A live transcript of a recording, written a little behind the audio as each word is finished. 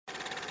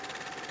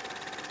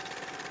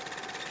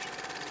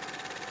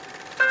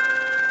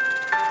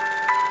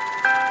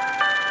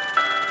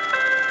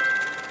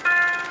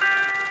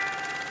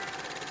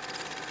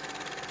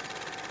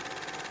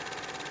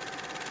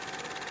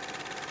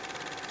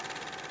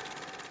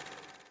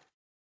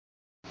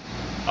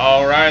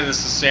Alright,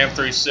 this is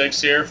Sam36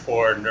 here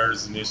for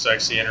Nerds the New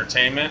Sexy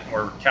Entertainment.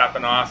 We're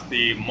capping off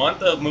the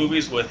month of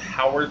movies with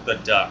Howard the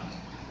Duck.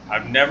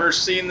 I've never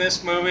seen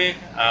this movie.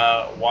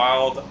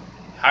 Wild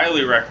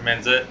highly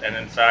recommends it, and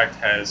in fact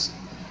has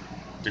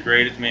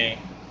degraded me,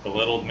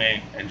 belittled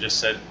me, and just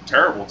said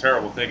terrible,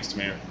 terrible things to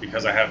me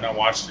because I have not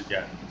watched it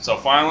yet. So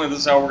finally, this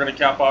is how we're going to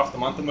cap off the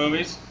month of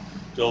movies.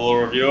 Do a little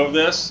review of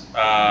this.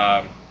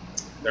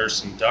 There's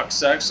some duck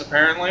sex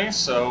apparently,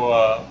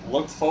 so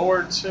look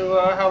forward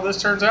to how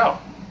this turns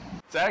out.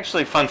 It's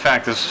actually, fun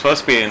fact, this was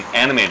supposed to be an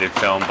animated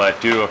film,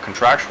 but due to a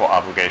contractual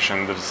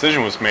obligation, the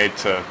decision was made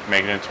to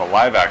make it into a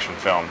live-action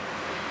film,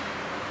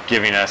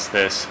 giving us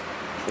this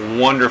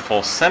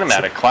wonderful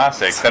cinematic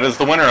classic that is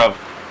the winner of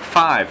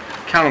five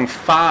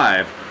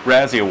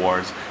Razzie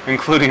Awards,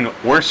 including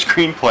Worst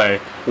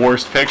Screenplay,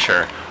 Worst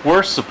Picture,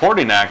 Worst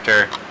Supporting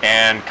Actor,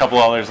 and a couple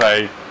others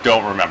I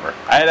don't remember.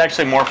 I had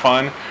actually more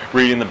fun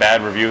reading the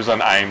bad reviews on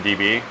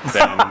IMDb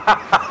than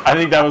I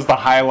think that was the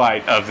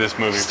highlight of this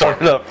movie.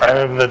 Start it up. I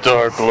am the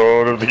Dark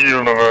Lord of the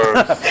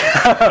universe.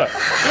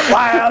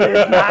 Wild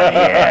is not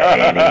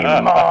here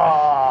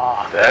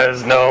anymore.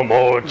 There's no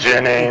more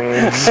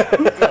Jennings.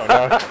 Oh,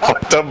 now I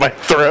fucked up my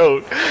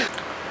throat.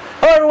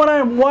 Hello everyone, I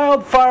am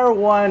Wildfire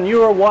One.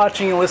 You are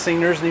watching and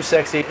listening to Nerds New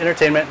Sexy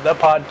Entertainment, the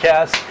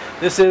podcast.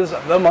 This is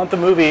the month of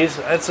movies.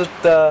 It's just,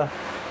 I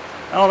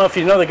don't know if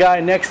you know the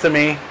guy next to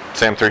me.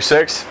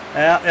 Sam36.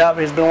 Yeah,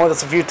 he's been with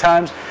us a few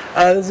times.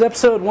 This is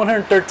episode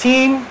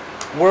 113.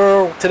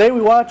 Today we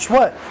watch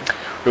what?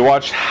 We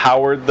watched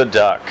Howard the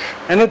Duck.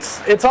 And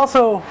it's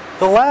also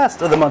the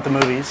last of the month of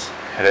movies.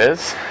 It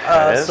is.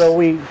 So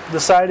we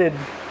decided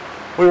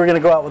we were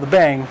going to go out with a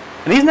bang.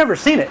 And he's never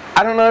seen it.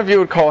 I don't know if you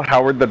would call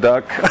Howard the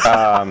Duck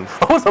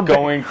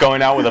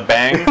going out with a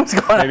bang.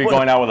 Maybe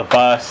going out with a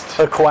bust.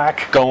 A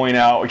quack. Going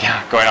out with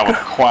a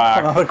quack.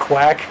 Another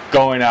quack.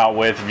 Going out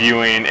with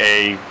viewing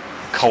a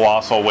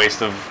colossal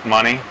waste of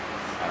money.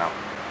 I don't know.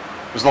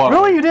 There's a lot.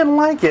 Really, you didn't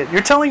like it?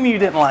 You're telling me you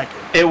didn't like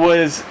it? It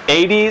was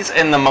 80s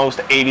in the most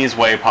 80s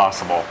way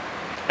possible.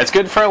 It's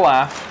good for a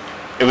laugh.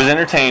 It was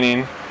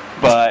entertaining,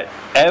 but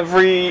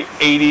every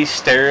 80s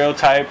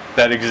stereotype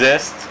that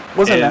exists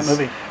wasn't in that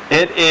movie.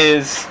 It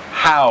is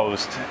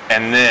housed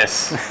in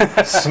this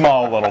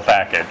small little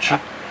package.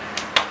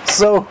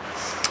 So,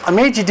 I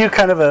made you do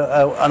kind of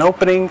an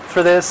opening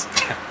for this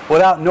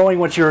without knowing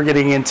what you were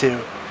getting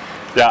into.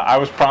 Yeah, I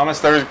was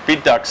promised there would be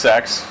duck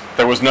sex.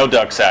 There was no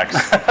duck sex,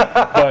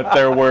 but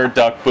there were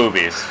duck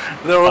boobies.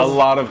 There was a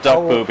lot of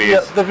duck boobies.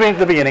 Yeah,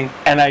 the beginning.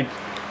 And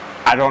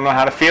I don't know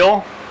how to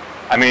feel.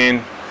 I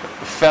mean,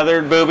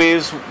 feathered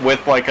boobies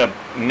with like a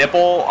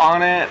nipple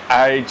on it.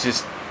 I'm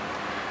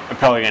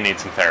probably gonna need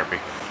some therapy.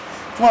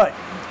 What?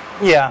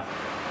 Yeah.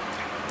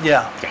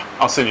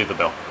 I'll send you the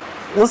bill.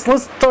 Let's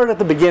start at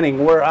the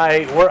beginning where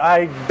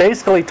I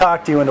basically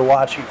talked you into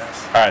watching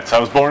this. All right, so I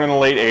was born in the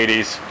late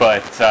 80s,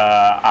 but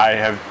I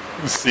have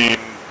seen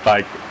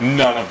like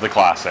none of the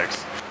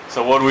classics.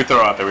 So what did we throw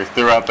out there? We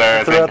threw out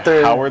there, I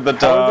think, Howard the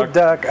Duck. Howard the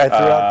Duck. I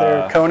threw out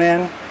there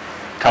Conan.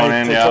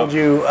 I told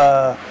you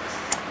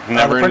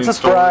The Princess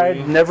Bride,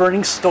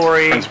 Neverending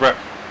Story.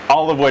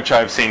 All of which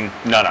I've seen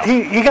none of.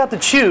 He got to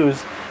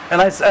choose,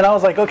 and I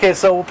was like, okay,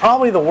 so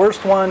probably the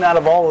worst one out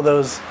of all of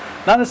those,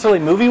 not necessarily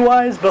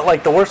movie-wise, but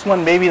like the worst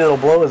one maybe that'll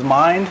blow his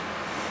mind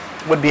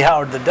would be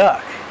Howard the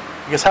Duck.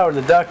 Because Howard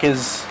the Duck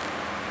is,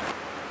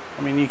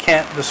 I mean, you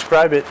can't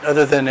describe it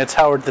other than it's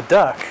Howard the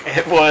Duck.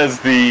 It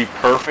was the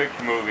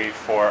perfect movie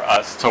for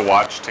us to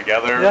watch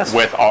together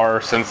with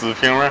our senses of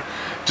humor.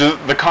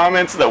 Just the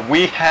comments that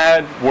we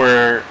had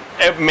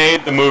it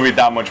made the movie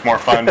that much more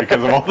fun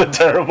because of all the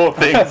terrible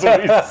things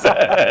we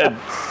said.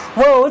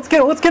 Well, let's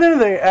get into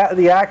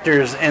the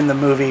actors in the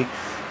movie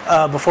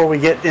before we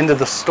get into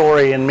the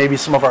story and maybe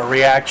some of our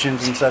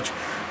reactions and such.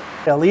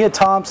 Lea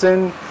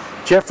Thompson,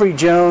 Jeffrey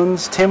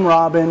Jones, Tim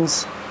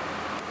Robbins,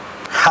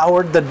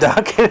 Howard the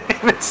Duck. It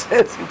even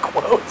says in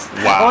quotes.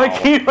 Wow.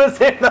 Like he was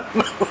in the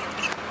movie.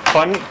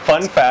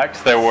 Fun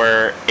fact, there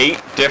were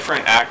 8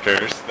 different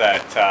actors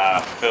that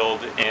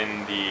filled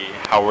in the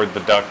Howard the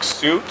Duck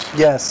suit.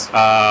 Yes.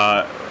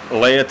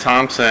 Lea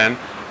Thompson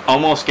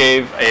almost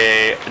gave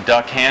a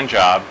duck hand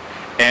job,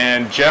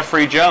 and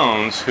Jeffrey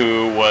Jones,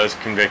 who was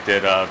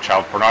convicted of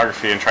child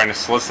pornography and trying to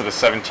solicit a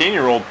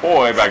 17-year-old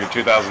boy back in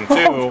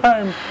 2002,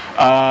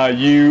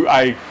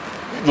 I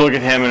look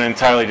at him in an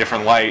entirely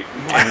different light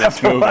in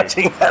this movie.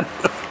 Watching that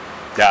movie.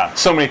 Yeah,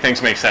 so many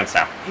things make sense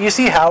now. You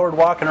see Howard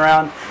walking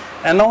around,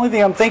 and the only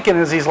thing I'm thinking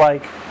is he's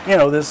like,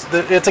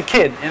 it's a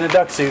kid in a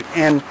duck suit,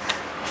 and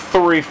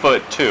 3'2".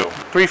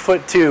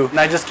 3'2", and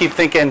I just keep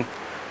thinking,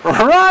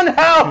 run,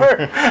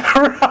 Howard!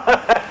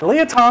 Run!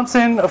 Lea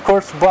Thompson, of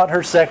course, brought her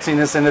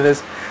sexiness into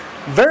this.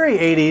 Very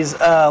 80s,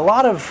 a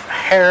lot of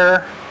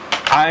hair.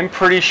 I'm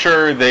pretty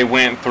sure they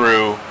went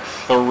through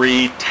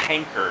 3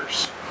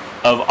 tankers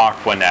of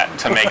Aquanet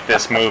to make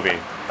this movie.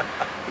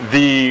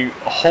 The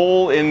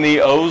hole in the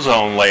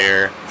ozone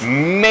layer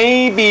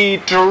may be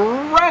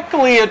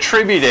directly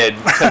attributed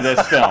to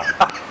this film.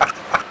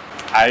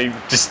 I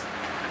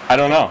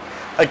don't know.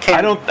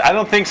 I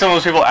don't think some of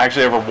those people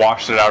actually ever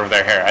washed it out of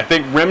their hair. I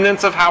think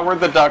remnants of Howard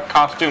the Duck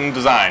costume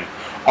design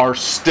are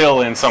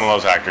still in some of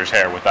those actors'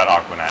 hair with that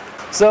Aquanet.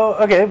 So,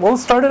 okay, well,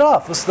 let's start it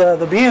off. The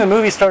beginning of the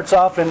movie starts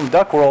off in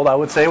Duck World, I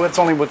would say. It's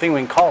the only thing we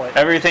can call it.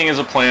 Everything is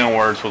a play on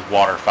words with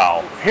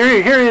waterfowl. Here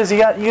he is. You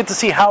get to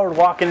see Howard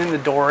walking in the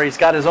door. He's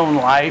got his own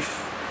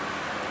life.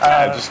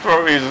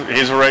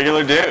 He's a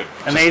regular dude.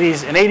 An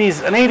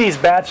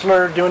 80s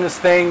bachelor doing his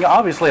thing.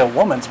 Obviously a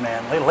woman's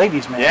man,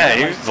 ladies' man. Yeah,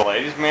 he's a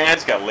ladies' man.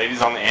 He's got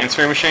ladies on the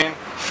answering machine.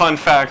 Fun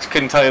fact,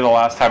 couldn't tell you the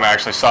last time I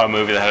actually saw a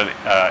movie that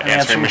had an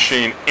answering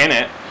machine in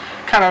it.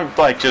 Kind of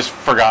like just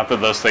forgot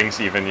that those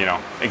things even,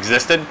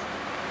 existed. And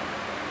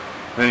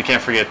then you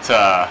can't forget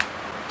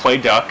Play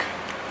Duck.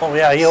 Oh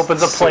yeah, he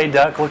opens up Play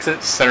Duck, looks at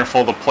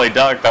Centerfold of Play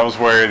Duck. That was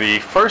where the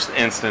first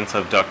instance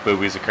of duck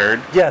boobies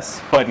occurred.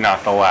 Yes. But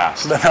not the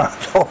last. But not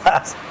the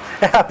last.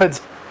 It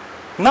happens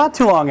not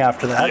too long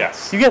after that.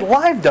 Yes. You get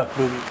live duck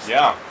boobies.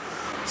 Yeah.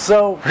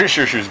 So pretty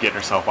sure she was getting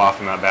herself off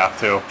in that bath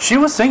too. She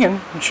was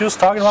singing. And she was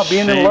talking about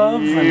being in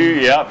love.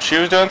 Yep, she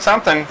was doing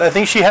something. I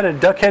think she had a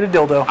duck-headed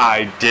dildo.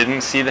 I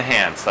didn't see the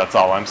hands. That's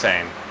all I'm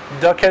saying.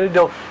 Duck-headed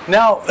dildo.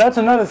 Now that's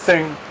another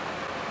thing.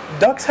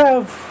 Ducks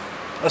have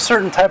a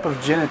certain type of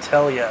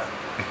genitalia.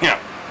 Yeah.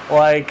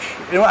 Like,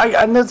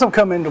 and this will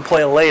come into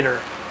play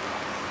later.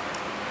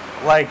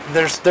 Like,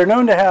 they're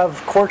known to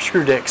have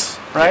corkscrew dicks,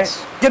 right?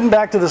 Yes. Getting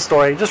back to the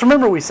story, just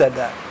remember we said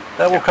that.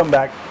 That will come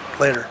back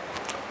later,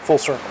 full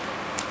circle.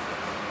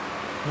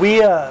 We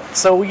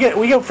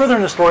go further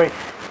in the story.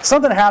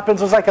 Something happens.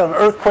 There's like an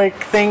earthquake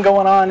thing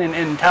going on,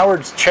 and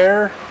Howard's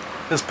chair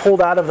is pulled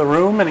out of the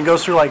room, and it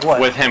goes through like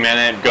what? With him in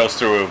it, goes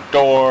through a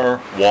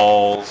door,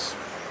 walls.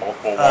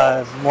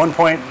 One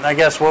point, I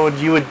guess, what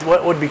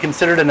would be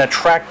considered an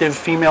attractive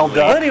female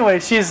duck. Anyway,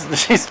 she's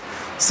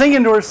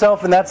singing to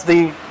herself, and that's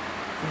the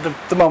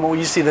moment where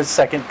you see the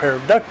second pair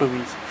of duck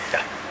boobies.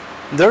 Yeah.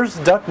 There's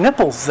duck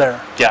nipples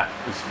there. Yeah,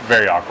 it's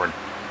very awkward.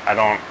 I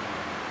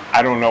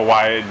don't know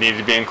why it needed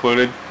to be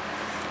included.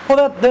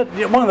 Well, that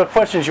one of the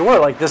questions you were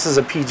like, this is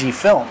a PG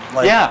film.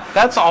 Like, yeah,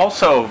 that's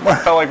also. I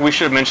felt like we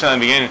should have mentioned that in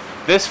the beginning.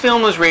 This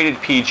film was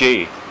rated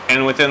PG,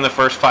 and within the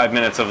first 5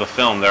 minutes of the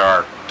film, there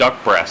are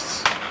duck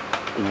breasts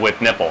with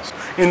nipples.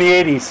 In the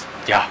 80s.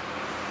 Yeah.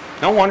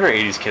 No wonder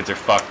 80s kids are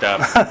fucked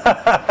up.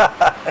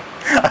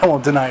 I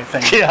won't deny a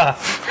thing. Yeah.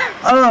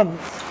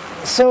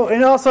 So,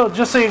 and also,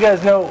 just so you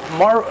guys know,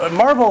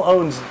 Marvel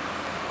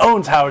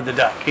owns Howard the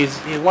Duck. He's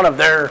one of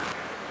their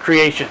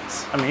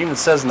creations. I mean, it even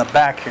says in the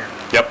back here.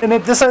 Yep. And I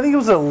think it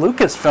was a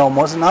Lucas film,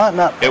 was it not?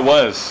 It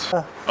was.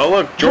 Oh,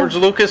 look, George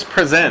Lucas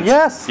presents.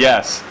 Yes.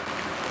 Yes.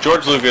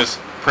 George Lucas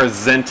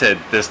presented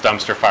this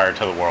dumpster fire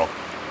to the world.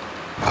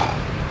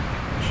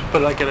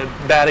 Put like a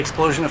bad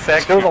explosion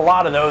effect. There was a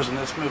lot of those in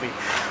this movie.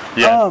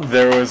 Yeah,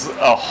 there was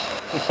a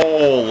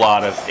whole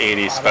lot of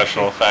 80s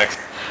special effects.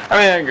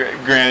 I mean,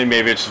 granted,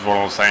 maybe it's just one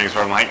of those things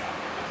where I'm like,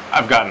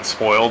 I've gotten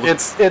spoiled. The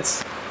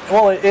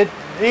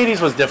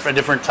 80s was a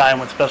different time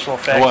with special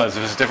effects. It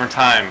was a different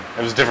time.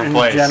 It was a different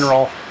place. In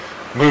general.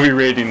 Movie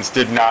ratings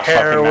did not fucking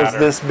matter. Hair was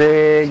this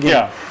big.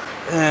 Yeah.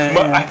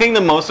 But I think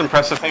the most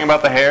impressive thing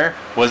about the hair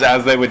was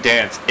as they would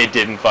dance, it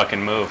didn't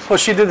fucking move. Well,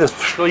 she did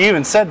this. Well, you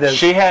even said this.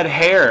 She had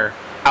hair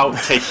out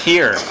to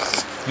here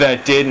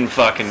that didn't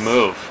fucking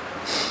move,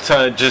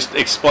 to just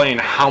explain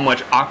how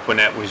much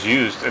Aquanet was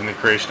used in the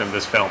creation of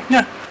this film.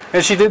 Yeah,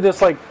 and she did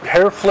this like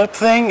hair flip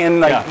thing,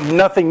 and like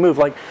nothing moved.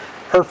 Like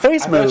her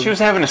face moved. I thought she was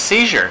having a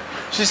seizure.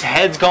 Just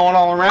heads going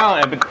all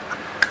around, but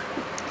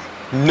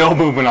no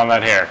movement on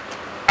that hair.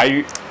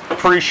 I'm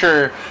pretty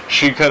sure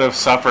she could have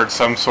suffered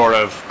some sort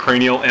of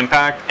cranial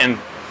impact and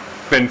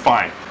been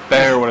fine. The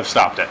hair would have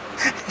stopped it.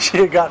 She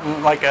had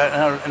gotten like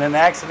in an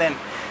accident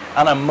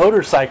on a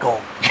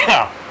motorcycle.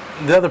 Yeah.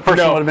 The other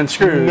person would have been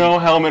screwed. No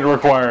helmet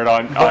required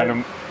on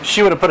him.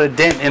 She would have put a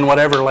dent in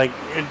whatever,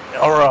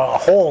 or a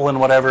hole in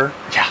whatever.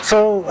 Yeah.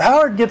 So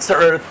Howard gets to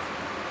Earth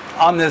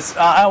on this,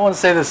 I want to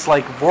say this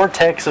like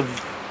vortex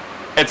of...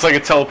 It's like a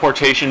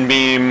teleportation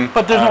beam.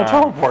 But there's no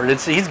teleport.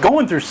 He's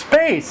going through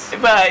space.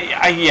 But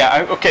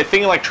okay,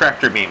 thinking like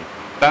tractor beam.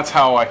 That's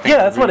how I think. Yeah,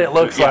 that's what it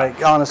looks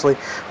like, honestly.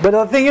 But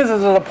the thing is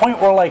at a point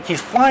where like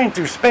he's flying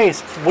through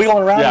space,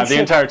 wheeling around. Yeah, the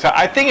entire time.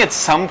 I think at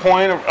some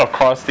point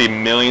across the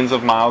millions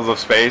of miles of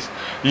space,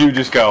 you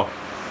just go,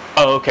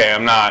 "Oh, okay,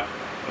 I'm not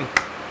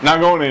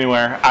going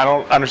anywhere. I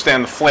don't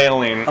understand the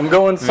flailing. I'm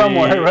going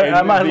somewhere, right?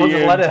 I might as well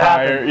just let it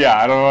happen."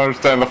 Yeah, I don't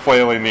understand the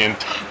flailing the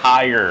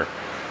entire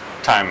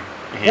time.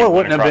 Well, it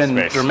wouldn't have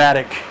been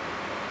dramatic,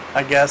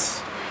 I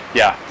guess.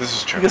 Yeah, this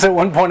is true. Because at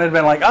one point it'd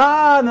been like,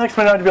 and the next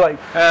minute I'd be like,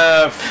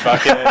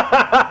 fuck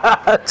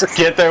it. Just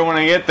get there when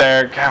I get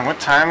there. God, what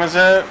time is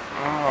it?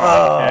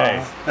 Oh,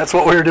 okay. That's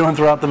what we were doing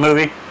throughout the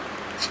movie.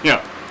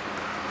 Yeah.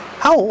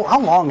 How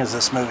long is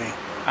this movie?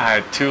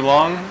 Too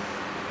long?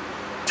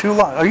 Too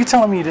long. Are you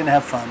telling me you didn't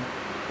have fun?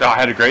 No, I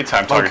had a great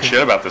time talking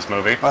shit about this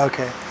movie.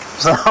 Okay.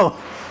 So,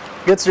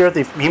 gets to Earth,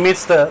 he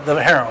meets the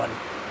heroine.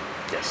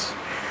 Yes.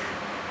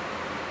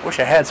 Wish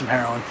I had some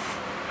heroin.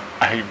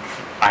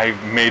 I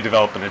may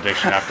develop an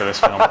addiction after this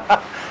film.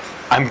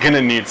 I'm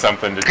gonna need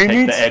something to take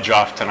needs- the edge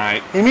off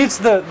tonight. He meets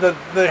the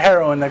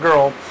heroine, the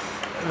girl,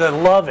 the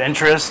love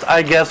interest,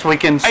 I guess we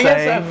can I say.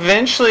 guess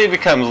eventually it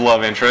becomes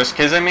love interest,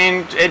 because, I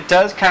mean, it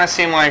does kind of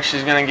seem like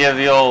she's gonna give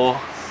the old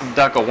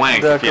duck a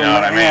wank, if you know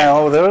what I mean. Yeah,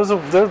 oh,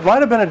 there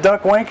might have been a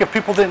duck wank if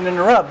people didn't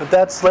interrupt, but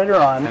that's later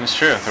on. And it's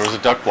true, there was a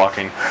duck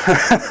blocking.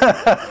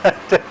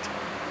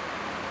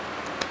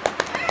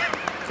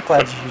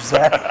 Glad you used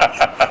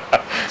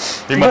that.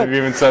 He might have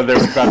even said there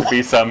was about to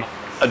be some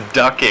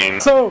ducking.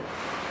 So,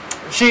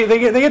 they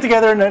get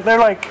together and they're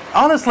like,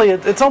 honestly,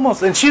 it's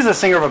almost, and she's a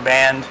singer of a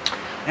band.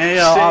 And,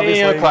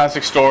 obviously.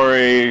 Classic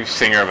story,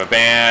 singer of a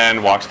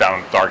band, walks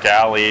down a dark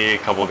alley, a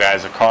couple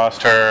guys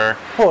accost her.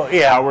 Well,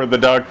 yeah. Howard the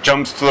Duck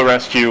jumps to the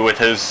rescue with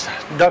his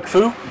Duck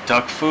foo?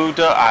 duck food.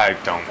 I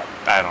don't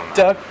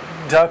know.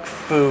 Duck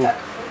foo.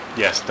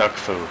 Yes, duck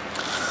food.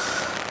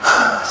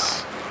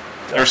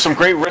 There's some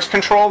great wrist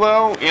control,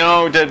 though.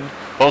 Did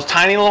those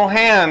tiny little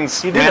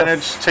hands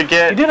manage to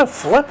get... He did a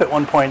flip at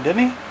one point,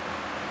 didn't he?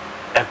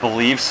 I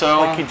believe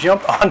so. Like he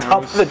jumped on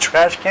top of the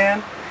trash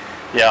can?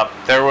 Yeah,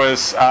 there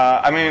was,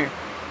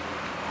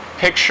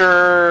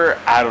 picture,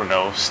 I don't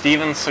know,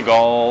 Steven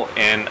Seagal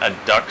in a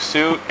duck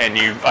suit, and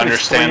you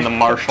understand the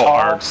martial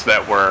arts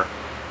that were...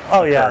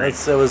 Oh, yeah, occurring.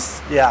 it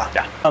was, yeah.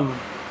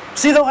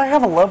 See, though, I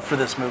have a love for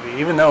this movie,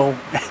 even though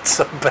it's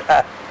so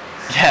bad.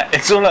 Yeah,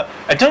 it's sort of,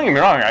 don't get me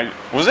wrong, I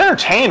was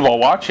entertained while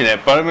watching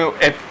it, but I mean,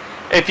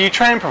 if you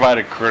try and provide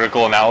a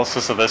critical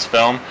analysis of this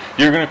film,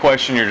 you're going to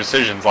question your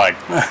decisions like,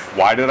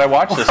 why did I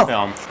watch this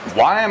film?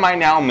 Why am I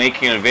now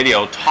making a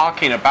video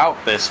talking about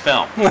this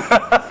film?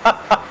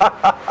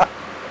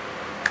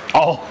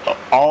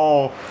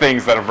 all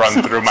things that have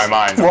run through my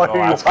mind in the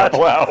last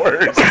couple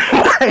hours.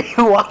 Why are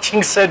you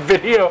watching said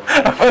video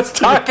of us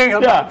talking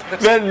about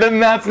this? Then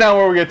that's now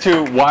where we get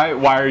to, why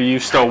are you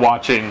still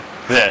watching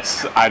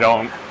this?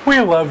 We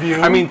love you.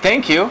 I mean,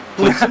 thank you.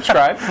 Please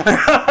subscribe.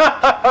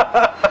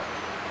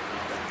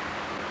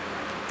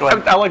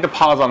 I'd like to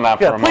pause on that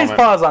for a moment. Please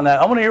pause on that.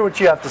 I want to hear what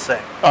you have to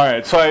say. All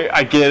right, so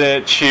I get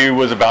it. She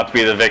was about to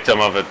be the victim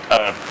of a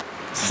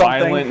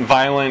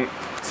violent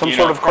some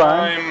sort of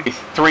crime.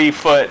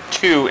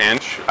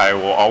 3'2". I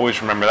will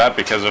always remember that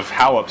because of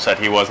how upset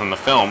he was in the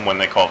film when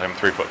they called him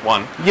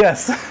 3'1".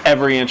 Yes.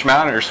 Every inch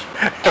matters.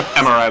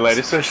 Am I right,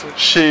 ladies? Especially.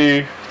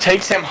 She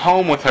takes him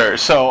home with her.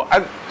 So I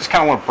just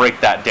kind of want to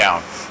break that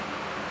down.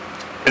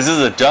 This is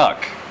a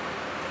duck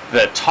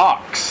that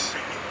talks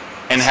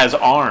and has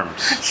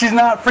arms. She's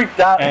not freaked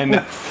out. And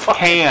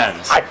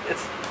hands.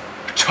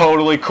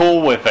 Totally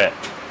cool with it.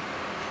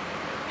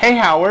 Hey,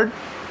 Howard,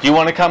 do you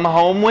want to come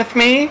home with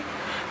me?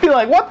 Be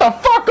like, what the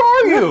fuck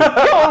are you?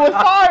 Going with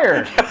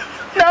fire.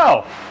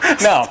 No.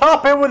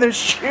 Stop him with his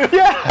shoe.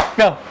 Yeah.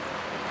 No.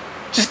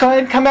 Just go ahead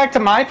and come back to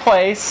my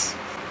place.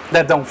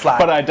 That don't fly.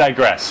 But I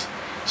digress.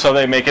 So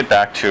they make it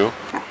back to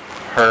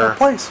her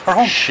place, her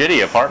home,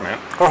 shitty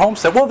apartment, her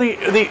homestead. Well,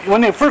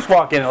 when they first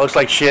walk in, it looks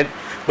like shit.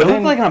 But it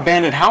looked like an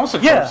abandoned house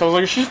at first. So I was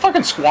like, is she a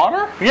fucking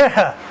squatter?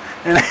 Yeah.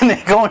 And then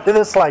they go into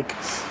this like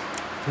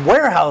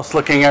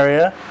warehouse-looking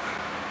area,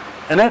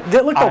 and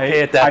it looked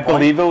okay at that point. I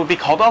believe it would be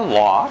called a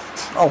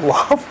loft. A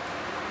loft.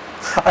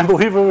 I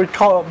believe it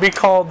would be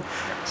called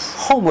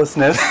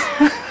homelessness.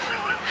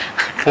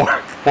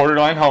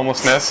 Borderline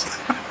homelessness.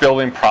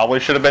 Building probably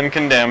should have been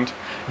condemned.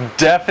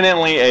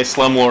 Definitely a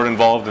slumlord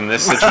involved in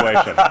this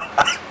situation.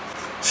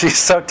 She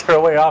sucked her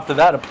way off to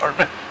that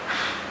apartment.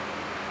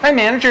 My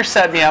manager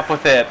set me up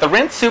with it. The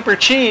rent's super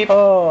cheap.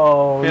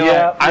 Oh,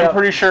 yeah. I'm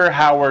pretty sure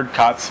Howard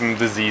caught some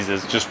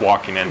diseases just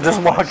walking in.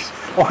 Just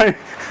walking.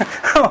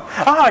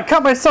 I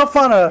caught myself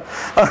on I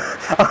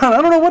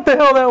don't know what the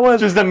hell that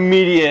was. Just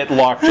immediate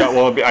lockjaw.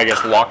 Well, I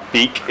guess lock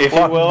beak, if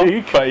you will.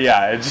 Beak. But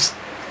yeah, it's just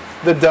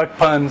the duck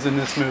puns in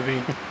this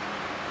movie.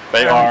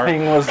 They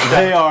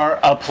are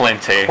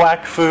aplenty.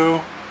 Quack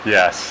foo.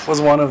 Yes. Was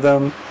one of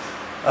them.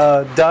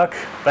 Duck.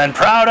 Been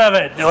proud of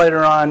it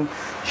later on.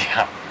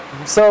 Yeah.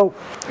 So,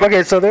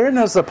 okay, so they're in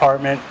this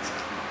apartment,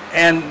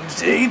 and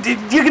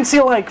you can see,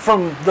 like,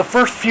 from the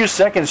first few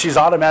seconds, she's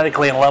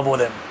automatically in love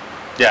with him.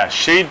 Yeah,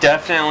 she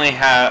definitely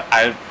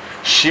had.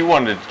 She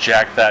wanted to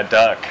jack that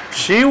duck.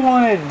 She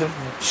wanted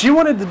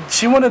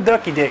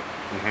Ducky Dick.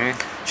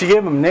 Mm-hmm. She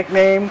gave him a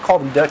nickname,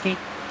 called him Ducky.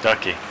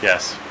 Ducky,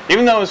 yes.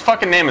 Even though his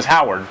fucking name is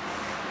Howard,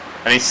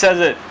 and he says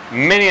it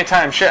many a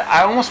time. Shit,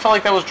 I almost felt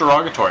like that was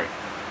derogatory.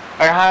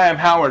 Like, hi, I'm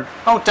Howard.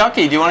 Oh,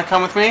 Ducky, do you want to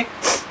come with me?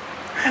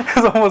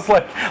 It's almost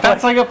like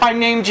that's like if I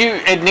nicknamed you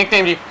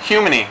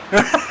Humany.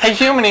 Hey,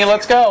 Humany,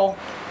 let's go.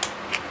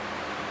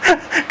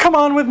 Come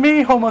on with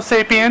me, Homo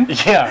sapien.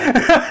 Yeah,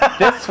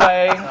 this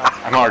way.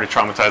 I'm already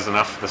traumatized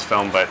enough for this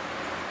film, but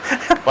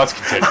let's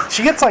continue.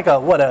 She gets like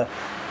a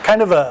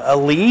kind of a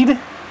lead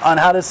on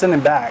how to send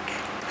him back.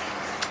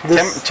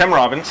 Tim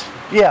Robbins.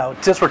 Yeah,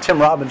 just where Tim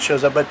Robbins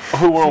shows up, but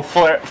who will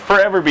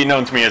forever be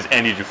known to me as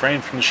Andy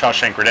Dufresne from The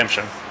Shawshank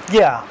Redemption.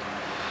 Yeah.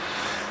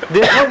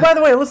 By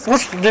the way,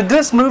 did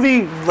this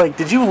movie, like,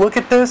 did you look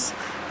at this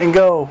and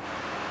go,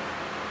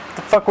 what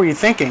the fuck were you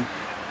thinking?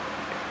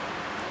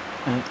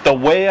 The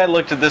way I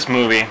looked at this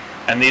movie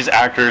and these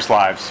actors'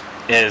 lives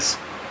is,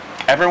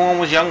 everyone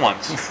was young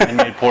once and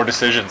made poor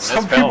decisions.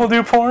 Some people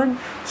do porn.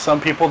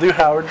 Some people do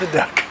Howard the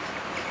Duck.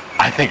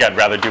 I think I'd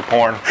rather do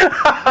porn.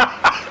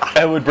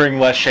 It would bring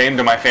less shame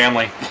to my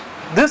family.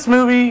 This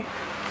movie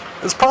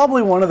is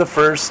probably one of the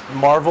first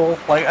Marvel,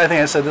 like I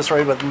think I said this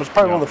right, but it's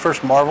probably one of the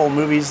first Marvel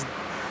movies,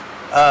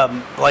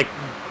 like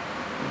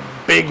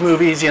big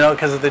movies, you know,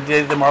 because of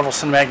the Marvel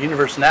Cinematic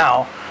Universe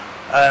now.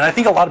 And I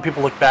think a lot of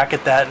people look back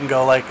at that and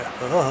go like,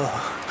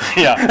 ugh.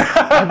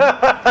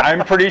 Yeah.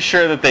 I'm pretty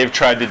sure that they've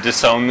tried to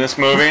disown this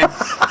movie.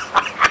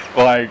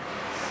 Like,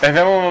 if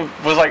everyone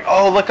was like,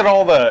 oh, look at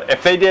all the,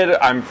 if they did,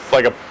 I'm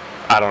like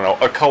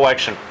a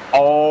collection,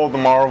 all the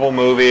Marvel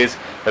movies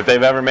that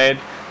they've ever made,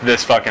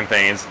 this fucking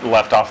thing is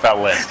left off that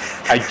list.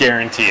 I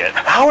guarantee it.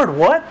 Howard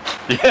what?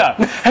 Yeah.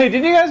 Hey,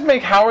 did you guys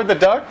make Howard the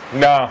Duck?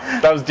 No,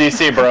 that was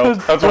DC, bro.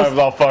 That's why I was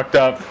all fucked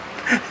up.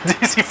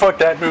 DC fucked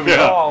that movie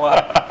all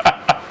up.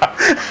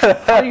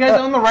 How do you guys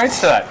own the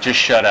rights to that? Just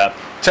shut up.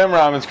 Tim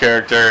Robbins'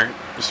 character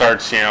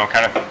starts, you know,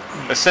 kind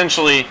of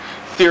essentially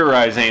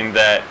theorizing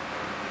that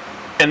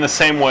in the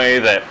same way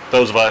that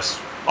those of us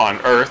on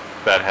Earth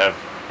that have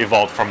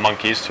evolved from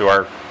monkeys to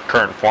our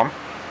current form,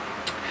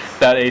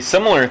 that a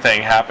similar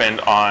thing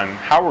happened on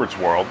Howard's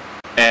world,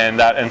 and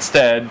that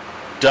instead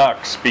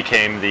ducks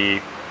became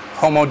the...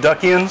 Homo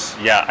Duckians?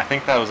 Yeah, I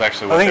think that was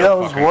actually what I think they that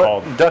were was fucking what?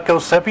 called.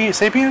 Ducko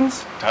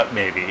Sapiens?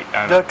 Maybe. I don't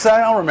know. Ducks, I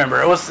don't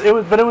remember. It was,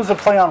 but it was a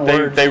play on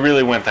words. They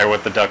really went there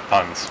with the duck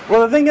puns.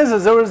 Well, the thing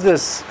is there was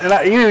this,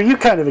 and you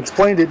kind of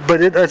explained it, but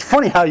it's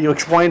funny how you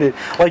explained it,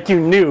 like you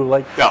knew.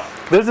 Like, Yeah.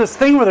 there's this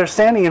thing where they're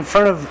standing in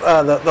front of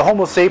the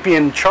Homo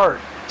sapien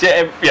chart.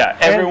 Yeah,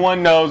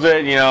 everyone knows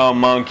it, you know,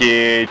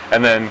 monkey,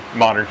 and then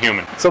modern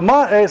human. So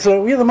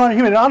we have the modern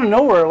human, and out of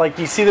nowhere, like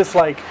you see this,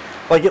 like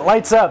it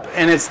lights up,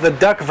 and it's the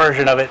duck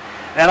version of it.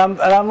 And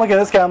I'm looking at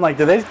this guy. I'm like,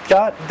 do they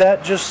got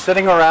that just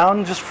sitting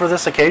around just for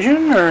this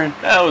occasion, or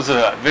That was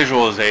a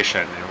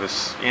visualization. It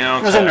was, you know,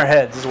 it was in their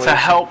heads? Is what to it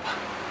was. help,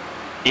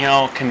 you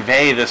know,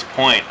 convey this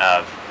point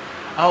of,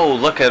 oh,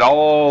 look at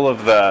all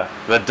of the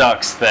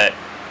ducks that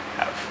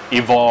have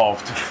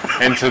evolved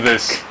into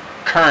this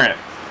current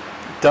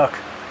Duck.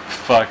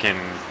 fucking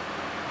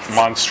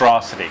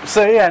monstrosity.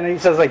 So yeah, and he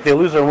says like they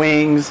lose their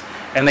wings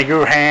and they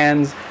grew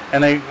hands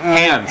and they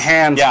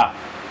hands. Yeah,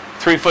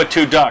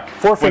 3'2" duck.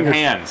 4 fingers. With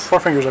hands. 4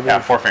 fingers, I believe. Yeah,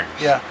 4 fingers.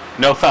 Yeah.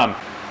 No thumb.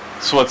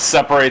 It's what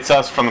separates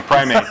us from the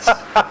primates.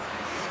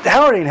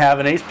 Howard ain't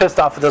having it. He's pissed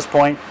off at this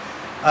point.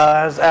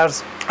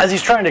 As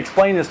he's trying to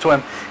explain this to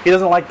him, he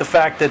doesn't like the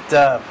fact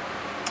that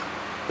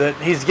that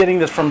he's getting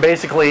this from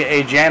basically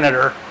a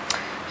janitor.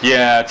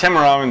 Yeah, Tim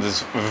Robbins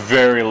is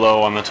very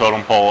low on the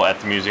totem pole at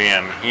the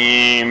museum.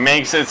 He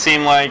makes it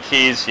seem like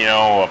he's, you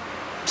know,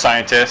 a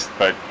scientist,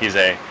 but he's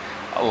a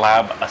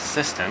lab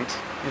assistant.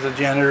 He's a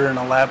janitor in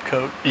a lab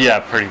coat, Yeah,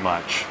 pretty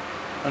much.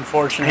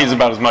 unfortunately. He's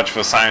about as much of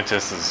a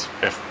scientist as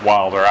if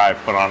Wild or I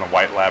put on a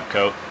white lab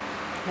coat.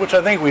 Which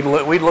I think we'd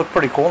look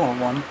pretty cool in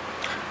one.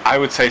 I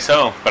would say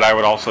so, but I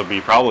would also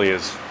be probably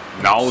as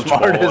knowledgeable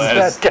Smart as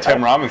as that guy.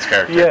 Tim Robbins'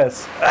 character.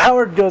 Yes.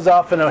 Howard goes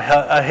off in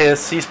a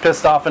hiss. He's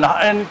pissed off,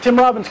 and Tim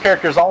Robbins'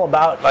 character is all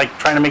about like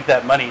trying to make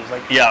that money. He's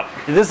like, Yep.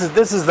 this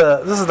is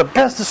the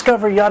best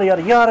discovery, yada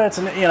yada yada. It's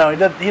you know he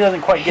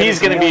doesn't quite get. He's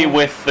it going to be million.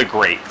 with the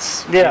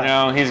greats. Yeah. You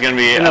know, he's going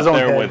to be In up his own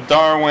there head. with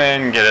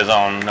Darwin, get his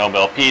own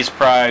Nobel Peace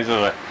Prize.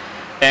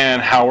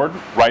 And Howard,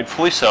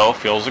 rightfully so,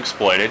 feels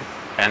exploited.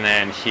 And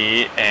then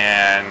he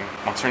and,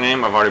 what's her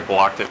name? I've already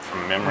blocked it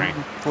from memory.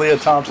 Leah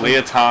Thompson.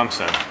 Leah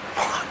Thompson.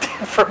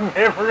 From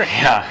memory.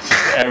 Yeah,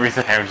 just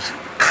everything.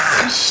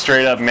 Just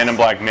straight up Men in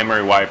Black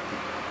memory wipe.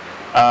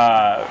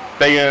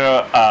 They get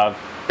a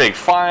big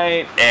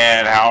fight,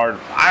 and Howard,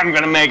 I'm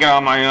going to make it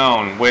on my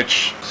own,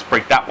 which, let's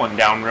break that one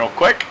down real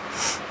quick.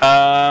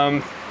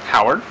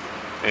 Howard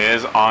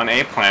is on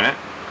a planet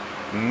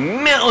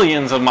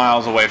millions of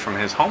miles away from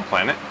his home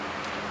planet,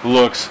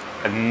 looks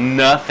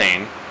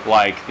nothing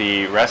like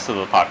the rest of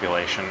the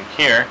population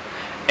here,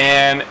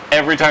 and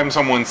every time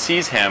someone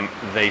sees him,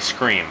 they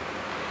scream.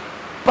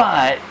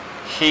 But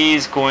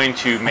he's going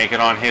to make it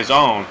on his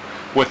own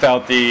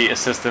without the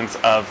assistance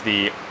of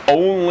the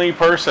only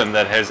person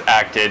that has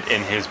acted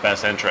in his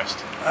best interest.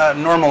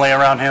 Normally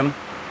around him.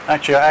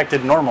 Actually, I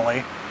acted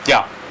normally.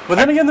 Yeah. But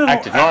then again,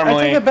 Acted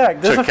normally, I take it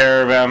back. took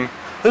care of him.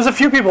 There's a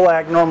few people that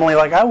act normally.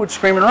 Like I would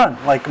scream and run.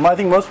 Like I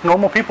think most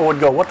normal people would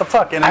go, "What the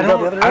fuck?" And I I'd go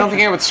the other don't think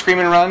direction. I would scream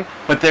and run,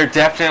 but there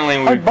definitely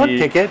would I'd butt be...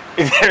 kick it.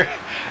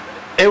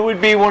 It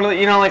would be one of the,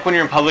 you know, like when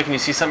you're in public and you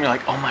see something, you're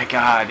like, oh my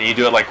god, and you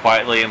do it like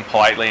quietly and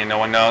politely and no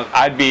one knows.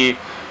 I'd be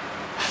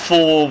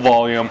full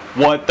volume.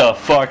 What the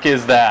fuck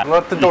is that?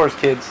 Let the doors,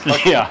 kids.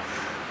 Like, Yeah.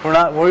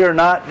 We're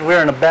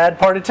in a bad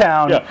part of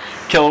town. Yeah.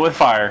 Kill it with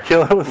fire.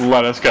 Kill it with.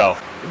 Let us go.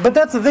 But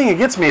that's the thing, it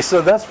gets me.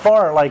 So that's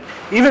far. Like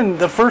even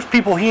the first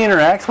people he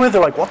interacts with,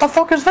 they're like, "What the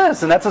fuck is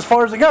this?" And that's as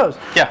far as it goes.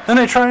 Yeah. Then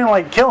they try and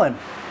like kill him.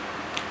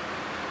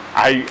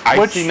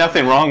 I see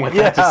nothing wrong with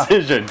that Yeah.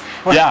 decision.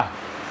 Yeah.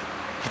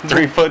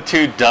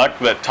 3'2" duck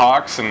that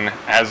talks and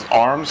has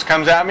arms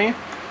comes at me,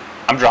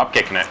 I'm drop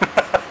kicking it.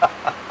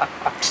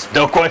 Just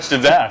no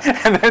questions asked.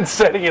 And then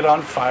setting it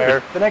on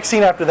fire. The next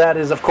scene after that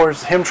is, of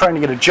course, him trying to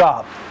get a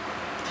job.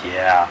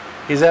 Yeah.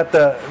 He's at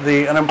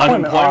the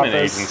unemployment office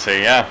agency,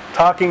 yeah.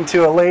 talking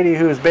to a lady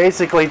who's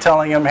basically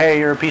telling him, hey,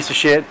 you're a piece of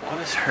shit. What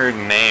is her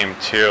name,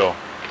 too?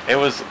 It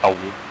was a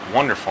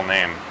wonderful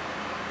name.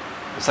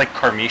 It's like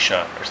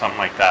Carmisha or something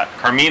like that.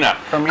 Carmina.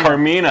 Was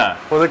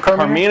it Carmina?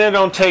 Carmina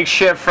don't take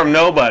shit from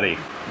nobody.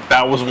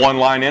 That was one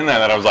line in there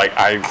that I was like,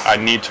 I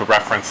need to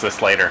reference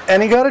this later.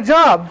 And he got a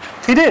job.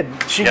 He did.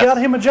 She got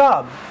him a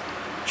job.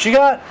 She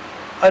got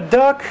a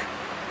duck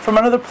from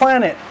another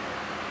planet.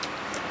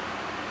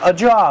 A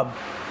job.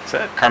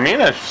 That's it.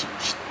 Carmina,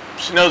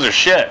 she knows her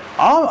shit.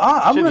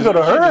 I'm going to go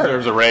to her. She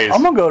deserves a raise.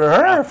 I'm going to go to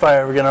her if I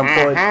ever get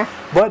employed.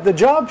 But the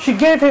job she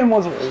gave him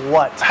was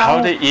what?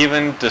 How to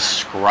even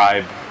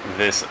describe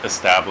this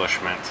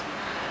establishment?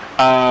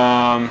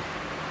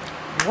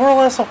 More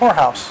or less a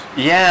whorehouse.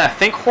 Yeah,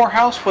 think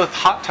whorehouse with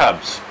hot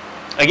tubs.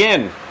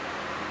 Again,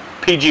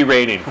 PG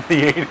rating.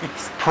 The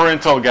 80s.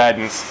 Parental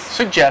guidance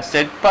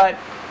suggested, but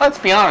let's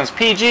be honest,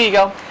 PG, you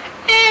go,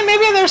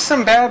 maybe there's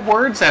some bad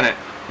words in it.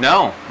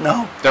 No.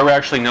 There were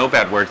actually no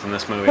bad words in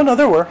this movie. Oh, no,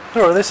 there were.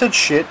 They said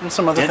shit and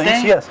some other Did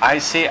things. they? Yes. I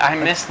see.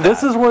 I missed that.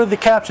 This is where the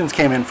captions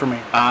came in for me.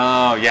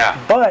 Oh,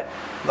 yeah. But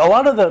a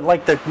lot of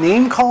the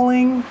name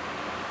calling,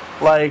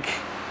 I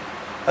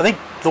think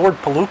the word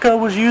palooka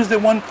was used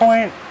at one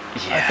point.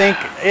 Yeah. I think,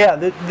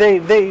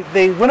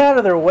 they went out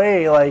of their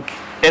way,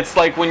 It's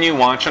like when you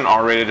watch an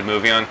R-rated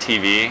movie on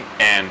TV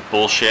and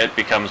bullshit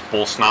becomes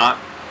bull snot,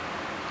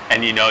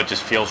 and you know it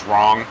just feels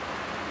wrong.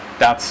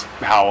 That's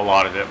how a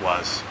lot of it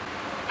was.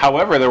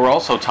 However, there were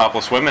also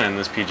topless women in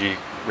this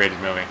PG-rated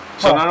movie.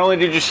 So not only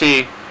did you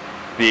see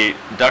the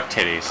duck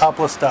titties.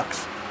 Topless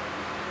ducks.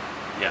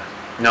 Yeah.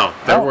 No,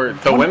 there were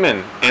the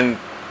women in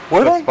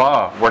were the they?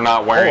 spa were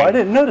not wearing. Oh, I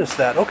didn't notice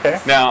that. Okay.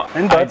 Now,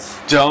 and butts.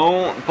 I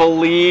don't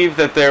believe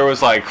that there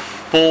was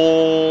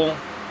full,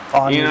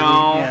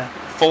 on,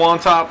 full on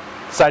top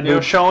side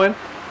boob showing.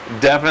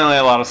 Definitely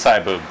a lot of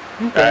side boob.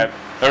 Okay. Right?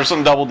 There's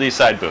some double D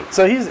side boob.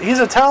 So he's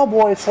a towel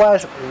boy /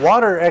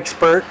 water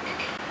expert.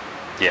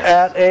 Yes.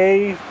 At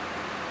a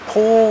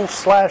pool /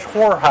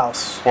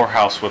 whorehouse.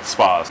 Whorehouse with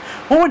spas.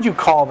 What would you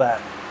call that?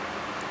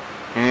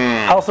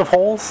 House of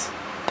Holes?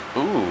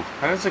 Ooh,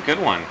 that is a good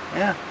one.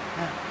 Yeah.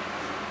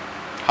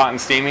 Hot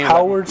and steamy.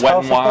 Howard's wet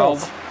House and wild.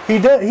 of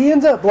Holes. He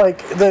ends up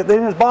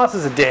his boss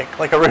is a dick,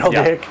 like a real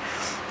dick.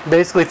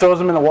 Basically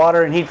throws him in the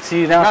water, and he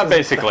announces. Not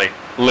basically,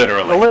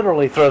 literally.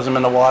 Literally throws him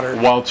in the water.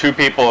 While two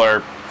people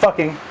are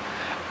fucking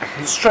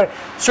straight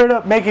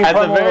up making. At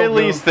the very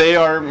least, they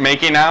are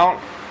making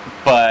out,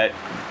 but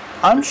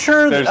I'm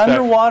sure that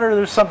underwater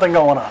there's something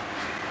going on.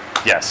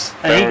 Yes.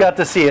 And he got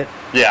to see it.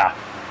 Yeah.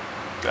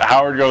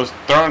 Howard goes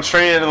thrown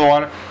straight into the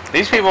water.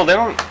 These people, they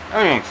don't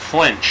even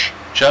flinch.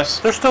 They're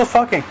still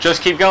fucking.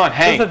 Just keep going.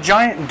 Hey, there's a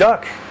giant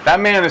duck. That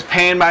man is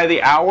paying by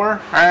the hour,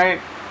 all right?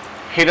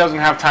 He doesn't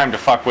have time to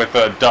fuck with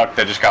a duck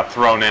that just got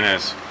thrown in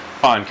his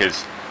pond,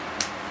 because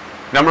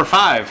number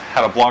 5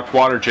 had a blocked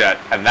water jet,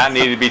 and that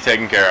needed to be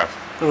taken care of.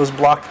 It was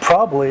blocked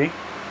probably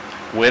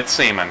with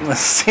semen. With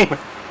semen.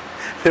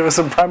 There was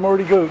some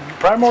primordial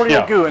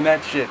goo in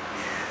that shit.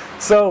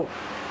 So,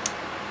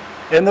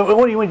 and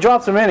when he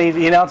drops him in,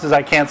 he announces,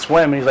 "I can't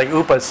swim." And he's like,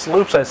 "Oops,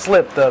 I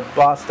slipped." The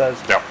boss does.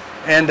 Yeah.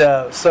 And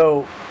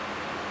so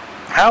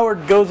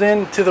Howard goes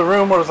into the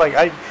room where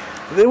it's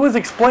it was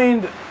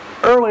explained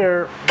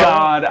earlier.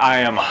 God, I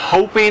am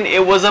hoping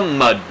it was a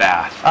mud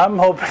bath. I'm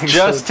hoping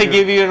just so to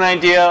give you an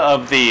idea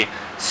of the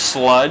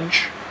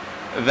sludge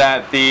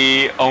that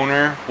the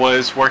owner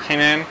was working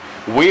in.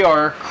 We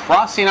are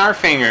crossing our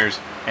fingers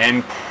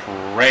and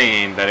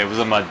praying that it was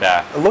a mud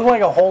bath. It looked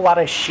like a whole lot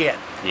of shit.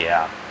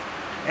 Yeah.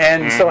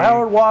 And so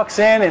Howard walks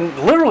in and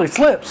literally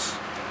slips.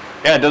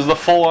 Yeah, does the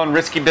full-on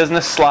risky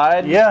business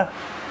slide. Yeah.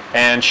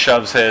 And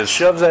shoves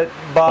that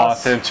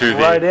boss into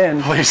right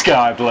in. Please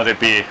God, let it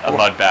be a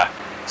mud bath.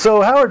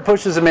 So Howard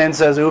pushes him in,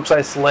 says, "Oops,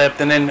 I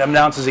slipped," and then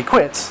announces he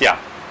quits. Yeah.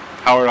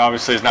 Howard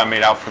obviously is not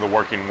made out for the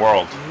working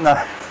world.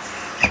 No.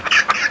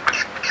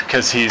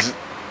 Because he's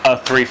a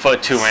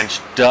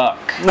 3'2" duck.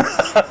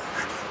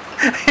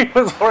 He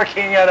was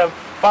working at a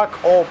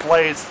fuckhole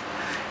place.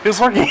 He was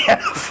working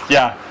at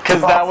yeah,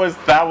 because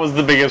that was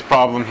the biggest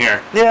problem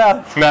here.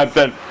 Yeah.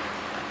 That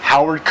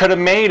Howard could have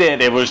made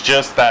it. It was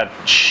just that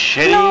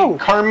shitty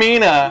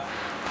Carmina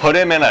put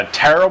him in a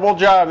terrible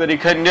job that he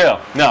couldn't do.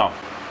 No.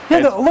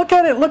 Yeah, look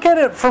at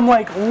it from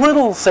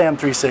little Sam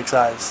 36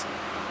 eyes.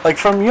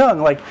 From young.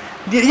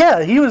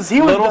 He was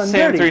little done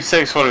Sam dirty.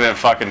 36 would have been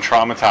fucking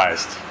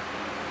traumatized.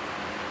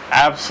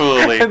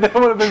 Absolutely and that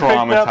would have been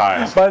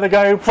traumatized picked up by the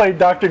guy who played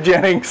Dr.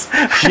 Jennings.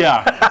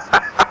 Yeah.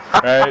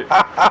 Right?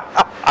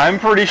 I'm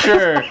pretty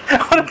sure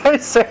what did I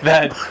say?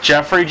 That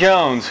Jeffrey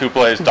Jones, who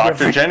plays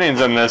Dr.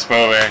 Jennings in this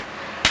movie,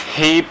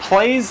 he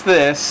plays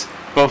this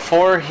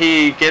before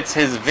he gets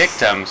his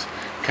victims,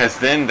 because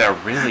then they're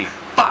really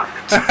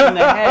fucked in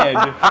the head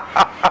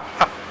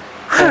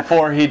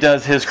before he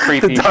does his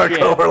creepy the Dark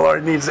shit.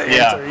 Overlord needs to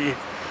answer you.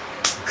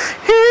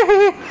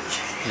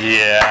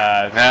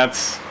 Yeah,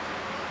 that's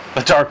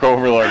the Dark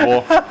Overlord.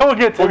 We'll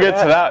get to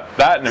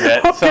that in a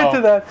bit. We'll get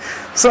to that.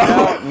 So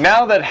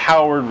now that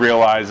Howard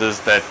realizes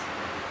that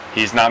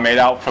He's not made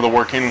out for the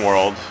working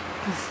world.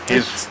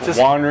 He's It's just-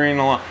 wandering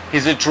along.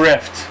 He's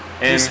adrift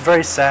in, He's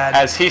very sad.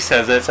 as he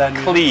says it, Sad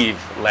music.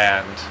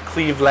 Cleveland.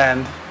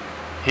 Cleveland.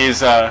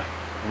 He's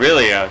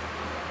really a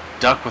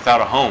duck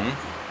without a home,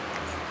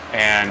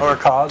 and Or a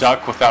cause.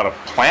 duck without a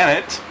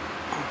planet,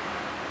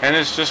 and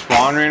is just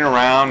wandering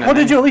around. Well,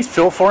 did you at least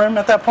feel for him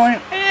at that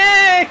point?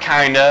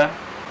 Kinda.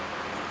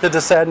 Did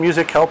the sad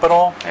music help at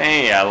all?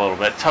 Yeah, a little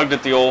bit. Tugged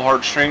at the old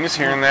heartstrings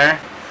here and there.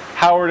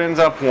 Howard ends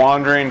up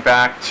wandering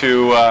back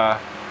to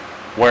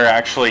where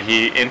actually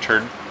he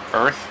entered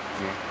Earth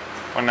and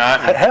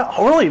whatnot.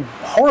 Really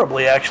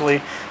horribly,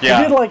 actually. Yeah,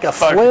 He did like a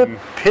flip,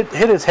 hit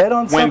his head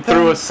on something. Went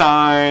through a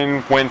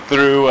sign, went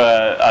through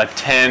a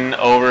tin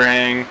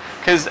overhang.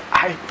 Because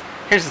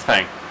here's the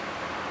thing.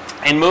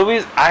 In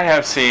movies, I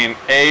have seen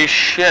a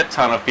shit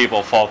ton of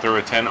people fall through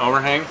a tin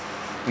overhang.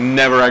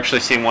 Never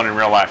actually seen one in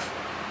real life.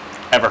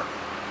 Ever.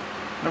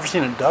 Never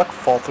seen a duck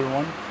fall through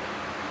one.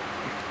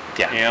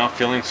 Yeah. You know,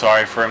 feeling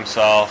sorry for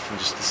himself and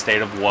just the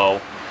state of woe.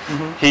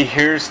 He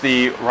hears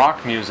the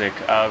rock music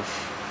of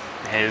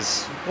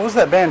his, What was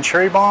that band,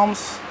 Cherry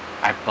Bombs?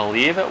 I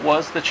believe it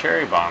was the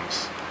Cherry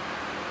Bombs,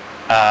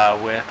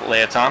 with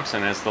Leah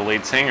Thompson as the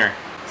lead singer.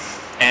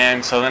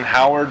 And so then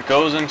Howard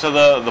goes into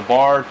the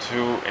bar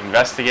to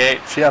investigate.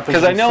 She happens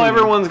Because to I know see-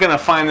 everyone's going to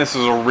find this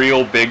as a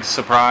real big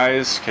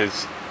surprise,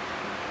 because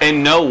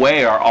in no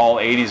way are all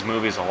 80s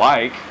movies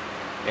alike,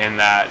 in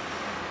that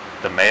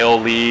the male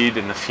lead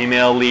and the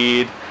female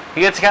lead,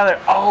 you get together,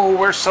 oh,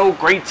 we're so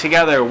great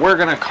together, we're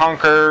going to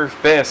conquer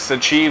this,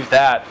 achieve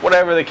that,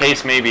 whatever the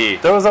case may be.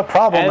 There was a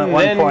problem at And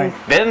one point.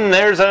 then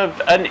there's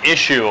an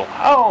issue.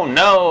 Oh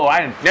no,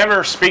 I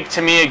never speak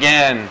to me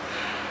again.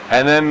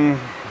 And then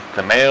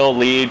the male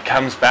lead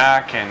comes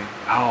back and,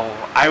 oh,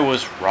 I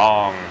was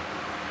wrong.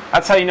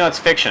 That's how you know it's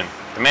fiction.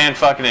 The man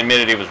fucking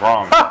admitted he was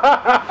wrong.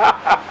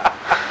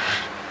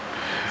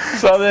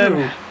 So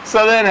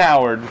then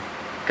Howard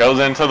goes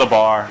into the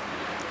bar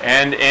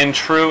and in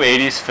true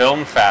 80s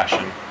film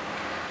fashion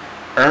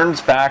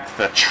earns back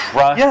the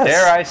trust, Yes.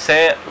 dare I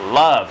say it,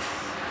 love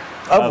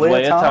Of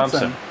Leah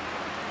Thompson.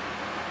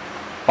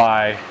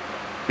 by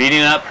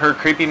beating up her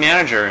creepy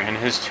manager and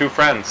his two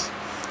friends.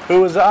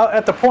 Who was out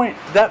at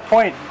that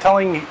point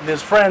telling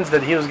his friends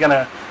that he was going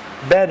to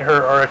bed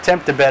her or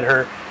attempt to bed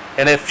her,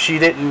 and if she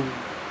didn't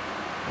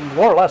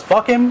more or less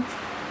fuck him,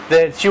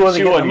 that she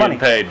wasn't getting the money.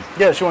 Getting paid.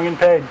 Yeah, she wasn't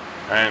getting paid.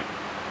 Right?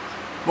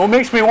 Well, it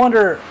makes me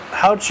wonder,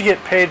 how'd she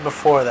get paid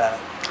before that?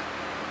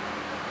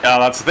 Yeah,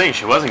 that's the thing.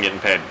 She wasn't getting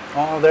paid.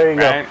 Oh, there you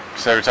Right? go.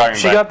 So we're talking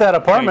She about got that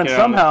apartment making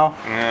it on the- somehow.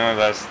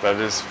 Yeah, that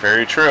is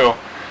very true.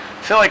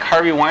 I feel like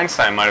Harvey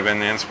Weinstein might have been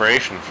the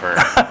inspiration for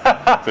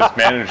this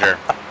manager.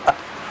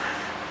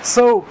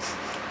 So,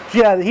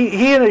 yeah,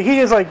 he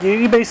is like,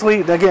 he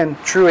basically, again,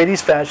 true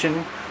 80s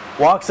fashion,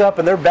 walks up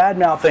and they're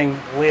bad-mouthing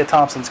Leah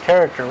Thompson's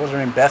character. What was her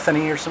name,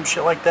 Bethany or some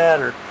shit like that?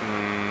 Or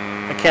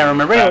I can't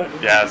remember. Anyway,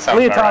 yeah, that sounds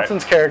Leah about right.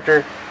 Thompson's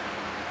character.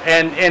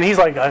 And he's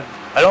like, I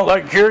don't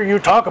like hearing you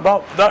talk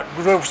about that,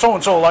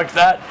 so-and-so like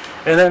that.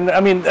 And then,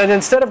 and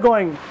instead of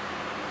going,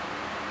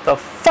 the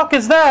fuck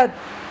is that?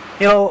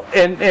 You know,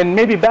 and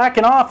maybe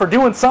backing off or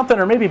doing something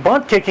or maybe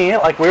bunt kicking it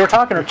like we were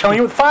talking or killing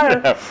you with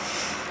fire.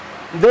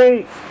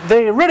 They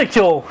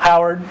ridicule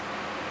Howard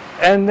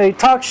and they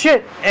talk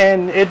shit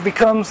and it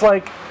becomes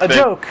like a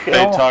joke. You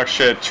They know? talk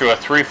shit to a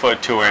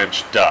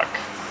 3'2" duck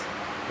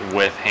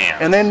with hands.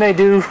 And then they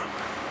do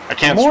I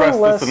can't more or stress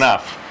less- this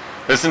enough.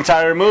 This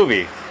entire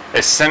movie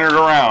is centered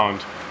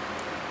around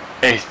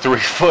a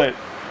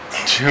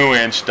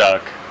 3'2"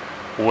 duck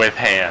with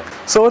hands.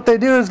 So what they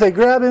do is they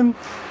grab him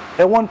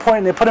at one point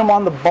and they put him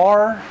on the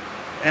bar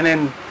and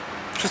then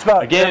just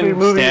about every Again,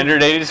 movie.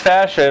 standard 80s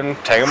fashion.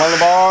 Take him on the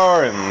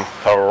bar and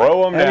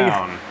throw him and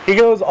down. he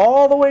goes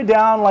all the way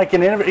down like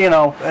in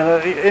real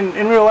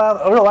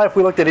life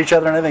we looked at each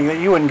other and I think that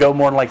you wouldn't go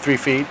more than like 3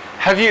 feet.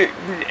 Have you?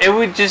 It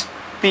would just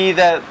be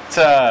that.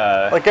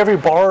 Like every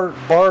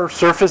bar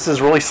surface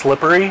is really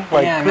slippery.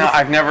 Like Yeah, no,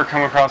 I've never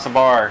come across a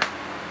bar.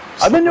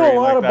 I've been to a slippery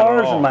lot like of that at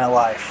bars all. in my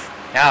life.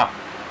 Yeah,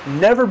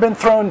 Never been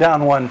thrown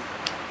down one.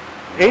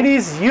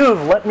 80s, you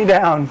have let me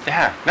down.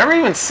 yeah. Never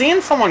even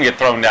seen someone get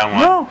thrown down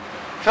one. No,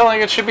 I feel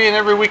like it should be an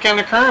every weekend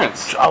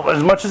occurrence.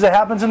 as much as it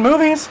happens in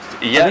movies.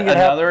 I Yet think it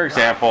another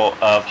example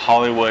of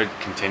Hollywood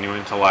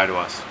continuing to lie to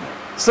us.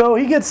 So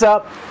he gets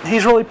up,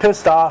 he's really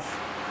pissed off,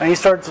 and he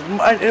starts,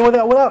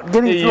 without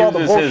getting He through all the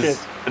uses bullshit.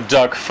 his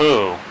duck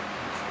foo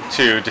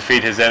to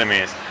defeat his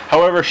enemies.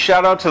 However,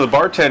 shout out to the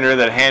bartender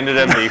that handed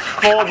him the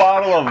full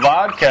bottle of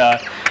vodka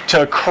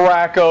to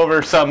crack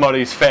over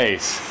somebody's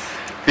face.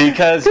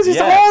 Because Because he's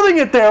holding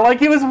it there like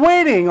he was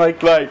waiting. he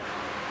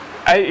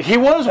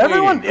was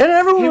Everyone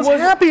waiting. was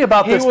happy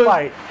about this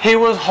fight. He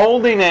was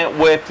holding it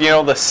with,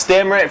 the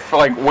stem right for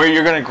like where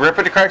you're gonna grip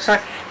it to crack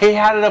something. He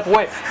had it up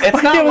way. It's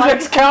Like not it was like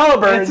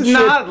Excalibur It's and shit.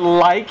 not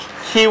like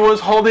he was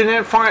holding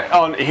it for it.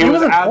 Oh, he was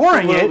wasn't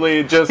pouring it.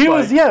 absolutely just He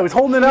like, was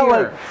holding it out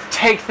 "Here, like.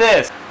 take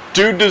this.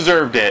 Dude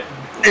deserved it.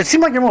 It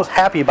seemed like you're most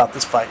happy about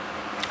this fight.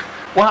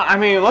 Well, I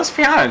mean, let's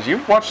be honest.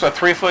 You watched a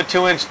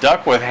 3'2"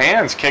 duck with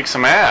hands kick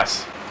some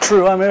ass.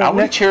 True. I mean, I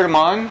would have cheered him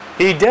on.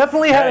 he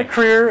definitely had a Hey.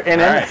 career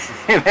in, All right.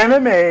 in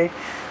MMA.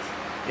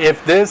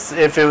 If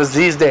it was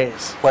these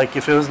days, like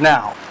if it was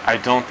now, I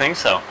don't think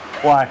so.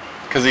 why?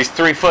 Because he's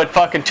 3 foot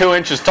fucking 2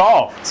 inches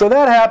tall. So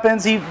that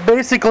happens. He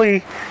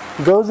basically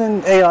goes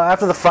in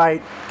after the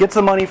fight, gets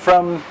the money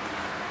from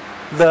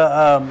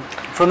the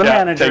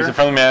manager. Takes it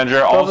from the manager.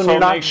 Tells him Also you're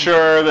not- make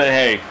sure that,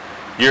 hey,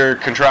 your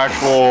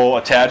contractual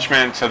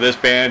attachment to this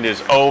band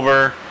is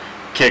over.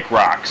 Kick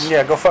rocks.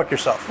 Yeah, go fuck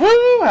yourself.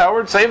 Woo!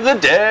 Howard saved the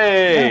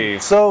day.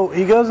 So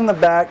he goes in the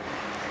back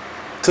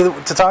to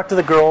talk to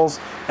the girls,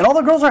 and all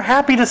the girls are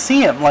happy to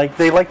see him. Like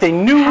they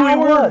knew who he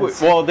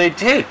was. Well, they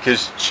did,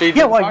 because she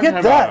Yeah, well, I talking get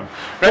about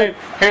that. him. Right?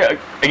 Here,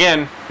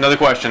 again, another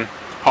question.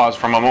 Pause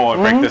for a moment while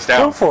I break this down.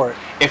 Go for it.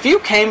 If you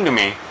came to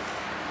me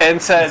and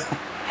said,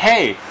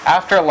 hey,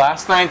 after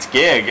last night's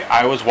gig,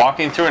 I was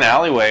walking through an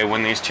alleyway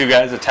when these two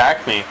guys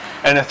attacked me,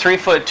 and a 3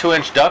 foot 2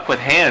 inch duck with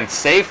hands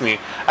saved me,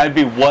 I'd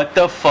be, what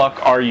the fuck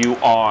are you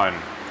on?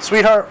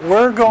 Sweetheart,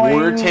 we're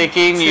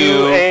taking to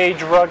you a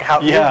drug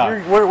house. Yeah.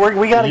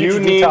 We gotta get you You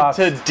need detoxed.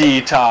 to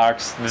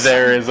detox.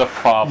 There is a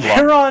problem.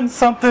 You're on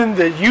something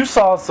that you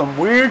saw some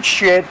weird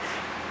shit.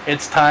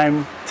 It's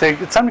time to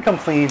come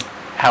clean.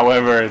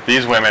 However,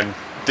 these women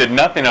did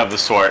nothing of the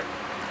sort,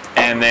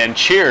 and then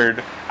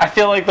cheered. I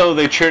feel like though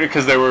they cheered it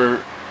because it was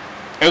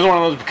one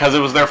of those, because it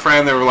was their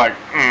friend, they were like,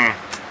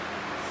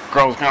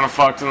 girl's kind of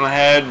fucked in the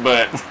head,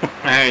 but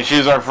hey,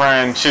 she's our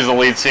friend, she's the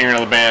lead singer of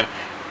the band.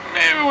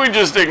 Maybe we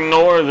just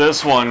ignore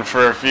this one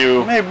for a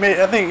few.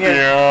 Maybe I think You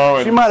know,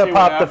 she and might see have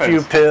what popped a few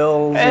happens.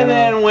 pills. And you know.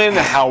 then when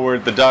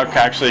Howard the Duck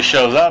actually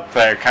shows up,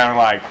 they're kind of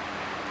like,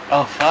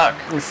 oh fuck.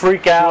 You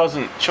freak She out.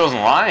 wasn't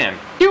lying.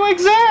 You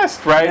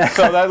exist, right?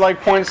 So that like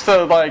points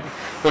to like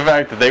the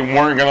fact that they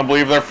weren't gonna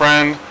believe their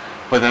friend,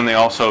 but then they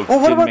also Well,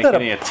 what didn't about make that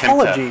any attempt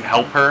apology? to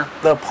help her.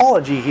 The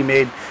apology he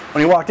made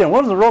when he walked in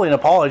wasn't really an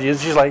apology.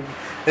 It's just like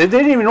they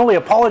didn't even really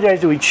apologize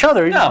to each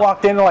other. He just No.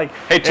 walked in and like,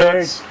 Hey,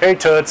 Toots. hey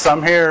Toots,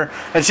 I'm here.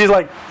 And she's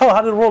like, oh,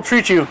 how did the world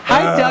treat you?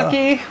 Hi,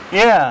 Ducky.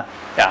 Yeah.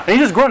 Yeah. And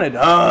he just grunted.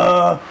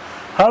 How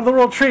did the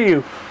world treat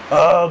you?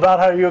 About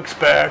how you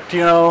expect, you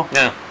know.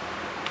 Yeah.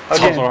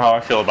 That's Again. also how I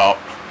feel about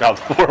how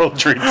the world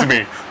treats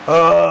me.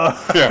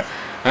 Yeah.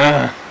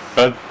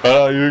 But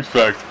how you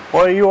expect.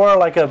 Well, you are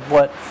like a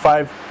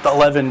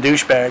 5'11"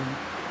 douchebag.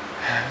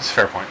 That's a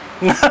fair point.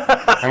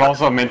 I'm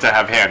also meant to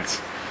have hands.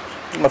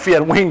 If you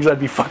had wings, I'd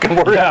be fucking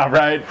worried. Yeah,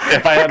 right.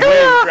 If I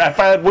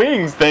had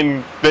wings,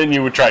 then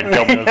you would try and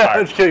kill me with Yeah,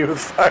 fire. I'd kill you with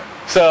fire.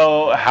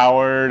 So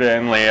Howard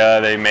and Leah,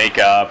 they make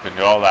up and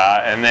do all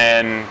that, and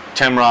then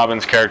Tim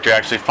Robbins' character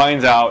actually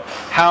finds out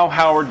how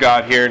Howard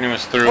got here, and it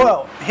was through.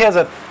 Well, he has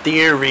a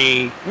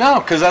theory. No,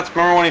 because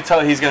remember when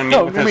he's going to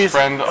meet with his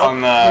friend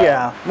on the.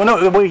 Yeah. Well,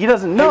 no, well, he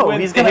doesn't know.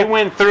 He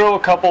went through a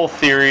couple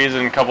theories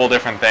and a couple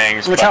different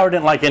things. Which but- Howard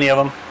didn't like any of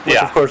them. Which,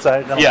 Yeah. of course,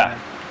 I don't. Yeah.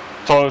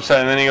 So and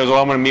then he goes, well,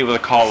 I'm going to meet with a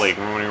colleague.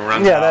 Remember when he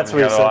runs Yeah, out that's and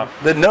what he got said.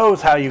 off? That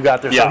knows how you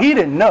got there. Yeah. So he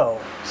didn't know.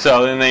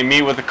 So then they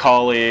meet with the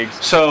colleagues.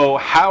 So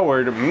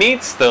Howard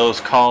meets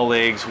those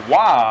colleagues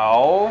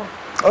while.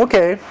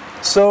 Okay,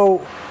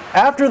 so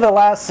after the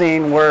last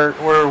scene where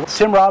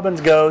Tim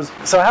Robbins goes,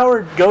 so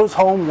Howard goes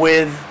home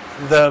with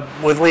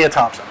Leah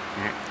Thompson.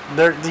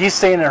 He's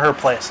staying at her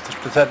place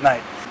that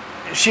night.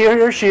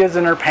 Here she is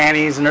in her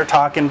panties, and they're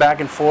talking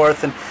back and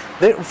forth. And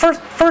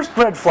first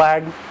red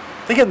flag,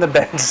 they get in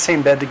the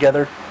same bed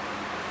together.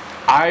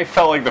 I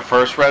felt like the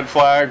first red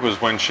flag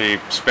was when she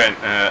spent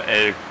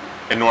an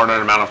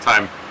inordinate amount of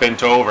time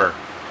bent over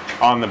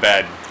on the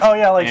bed. Oh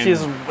yeah, like And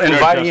she's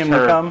inviting him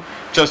to come.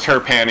 Just her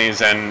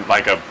panties and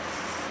like a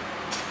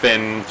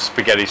thin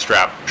spaghetti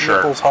strap shirt.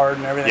 Nipples hard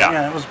and everything. Yeah.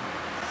 Yeah, it was.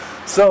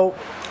 So,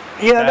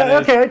 yeah, That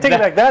is- okay, I take it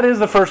back. That is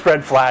the first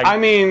red flag. I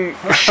mean,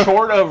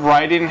 short of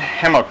writing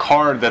him a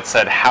card that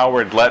said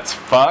 "Howard, let's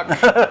fuck,"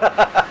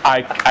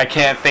 I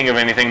can't think of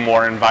anything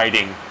more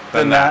inviting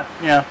than that.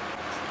 Yeah.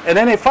 And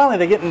then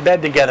they get in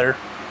bed together,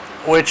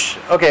 which,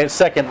 okay,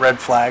 second red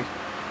flag.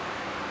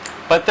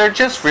 But they're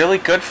just really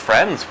good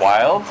friends,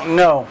 Wild.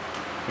 No.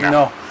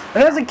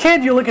 And as a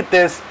kid, you look at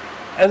this.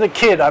 As a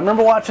kid, I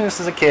remember watching this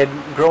as a kid,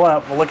 growing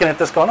up, looking at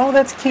this, going, "Oh,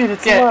 that's cute.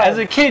 It's Yeah, love." as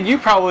a kid, you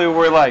probably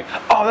were like,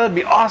 "Oh, that'd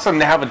be awesome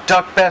to have a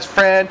duck best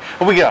friend,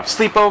 and we could have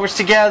sleepovers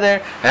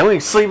together, and we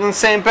can sleep in the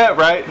same bed,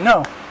 right?"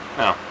 No,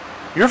 No,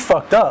 you're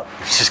fucked up.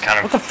 it's just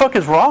kind What the of fuck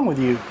is wrong with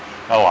you?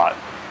 a lot.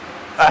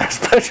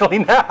 Especially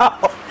now.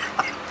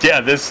 Yeah,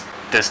 this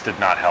did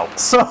not help.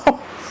 So,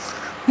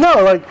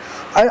 no, like,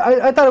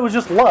 I thought it was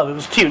just love. It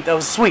was cute. That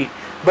was sweet.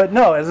 But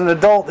no, as an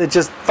adult, it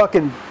just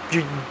fucking,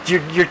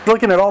 you're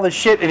looking at all this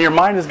shit and your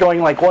mind is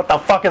going like, what the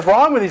fuck is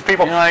wrong with these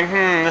people? You're like,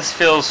 this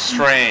feels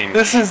strange.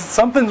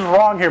 Something's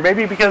wrong here.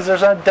 Maybe because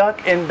there's a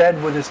duck in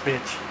bed with this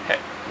bitch. Hey,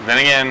 then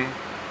again,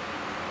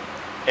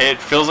 it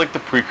feels like the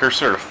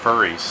precursor to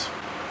furries,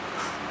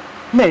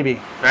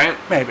 Maybe. right?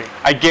 Maybe.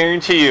 I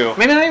guarantee you,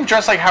 maybe not even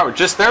dressed like Howard,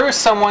 just there is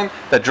someone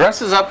that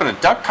dresses up in a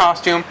duck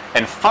costume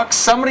and fucks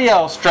somebody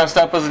else dressed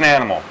up as an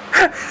animal.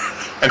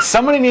 And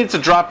somebody needs to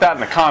drop that in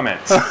the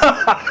comments.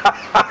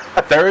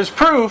 there is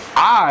proof.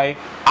 I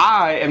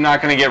am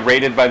not going to get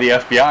raided by the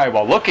FBI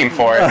while looking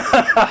for it.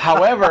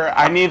 However,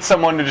 I need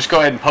someone to just go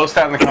ahead and post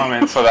that in the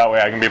comments so that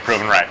way I can be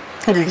proven right.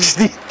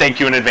 Thank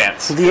you in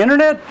advance. The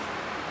internet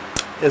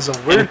is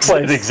a weird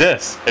place. It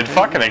exists. It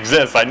fucking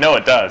exists. I know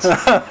it does.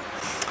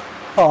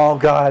 Oh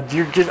God,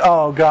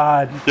 oh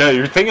God. Yeah,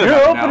 you're thinking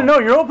about it now.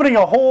 You're opening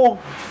a whole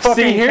fucking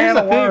See, here's can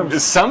the of thing.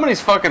 worms.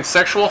 Somebody's fucking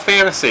sexual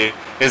fantasy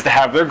is to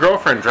have their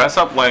girlfriend dress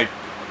up like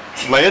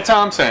Leia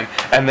Thompson,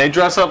 and they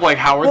dress up like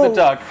Howard the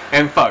Duck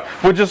and fuck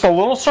with just a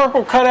little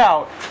circle cut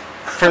out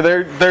for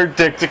their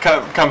dick to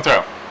come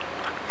through.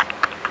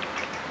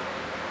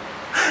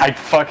 I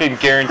fucking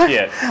guarantee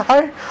it.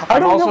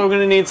 I'm also going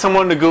to need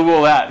someone to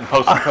Google that and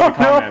post it in the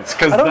comments,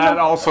 because that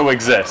also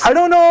exists. I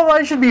don't know if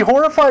I should be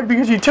horrified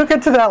because you took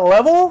it to that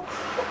level,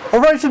 or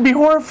if I should be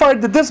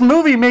horrified that this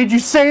movie made you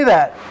say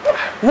that.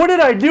 What did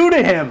I do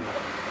to him?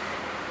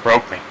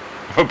 Broke me.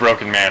 I'm a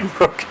broken man.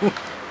 Broken.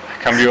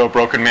 I come to you a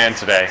broken man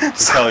today to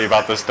tell you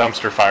about this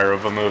dumpster fire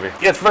of a movie.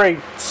 It's very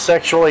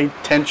sexually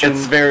tensioned.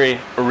 It's very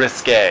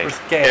risque,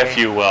 if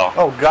you will.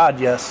 Oh God,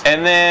 yes.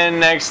 And then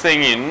next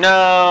thing you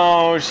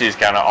know, she's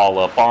kind of all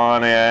up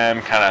on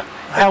him, kind of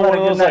Howard, one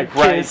of those like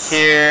right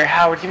here.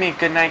 Howard, give me a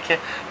good night kiss.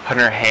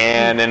 Putting her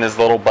hand in his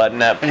little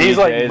button-up and he's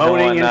like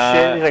moaning and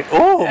shit. He's like,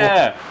 "Ooh."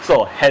 Yeah, his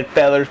little head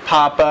feathers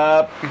pop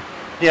up.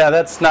 Yeah,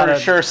 that's not. Pretty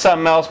sure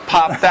something else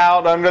popped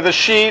out under the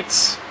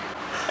sheets.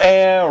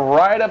 And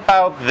right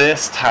about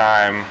this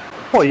time,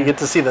 well, you get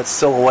to see that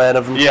silhouette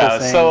of him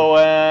kissing.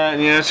 Silhouette.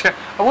 You know,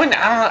 I don't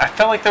know. I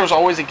felt like there was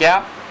always a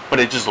gap, but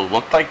it just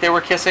looked like they were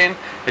kissing.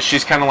 And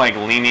she's kind of like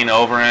leaning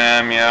over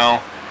him, you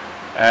know.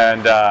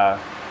 And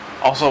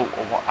also,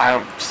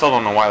 I still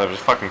don't know why there was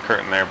a fucking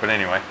curtain there, but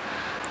anyway,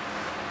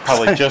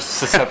 probably just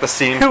to set the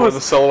scene for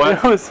the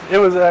silhouette. It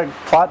was a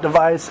plot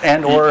device,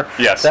 and or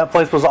that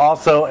place was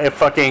also a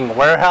fucking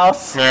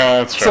warehouse. Yeah,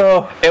 that's true.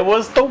 So it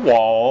was the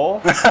wall,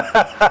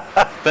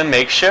 the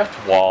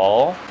makeshift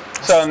wall.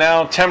 So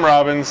now Tim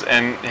Robbins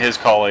and his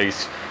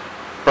colleagues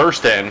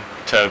burst in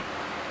to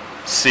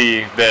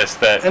see this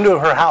into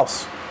her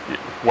house.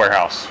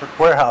 Warehouse.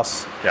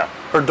 Warehouse. Yeah.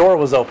 Her door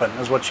was open,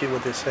 is what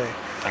they say.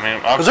 I mean,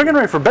 because they're getting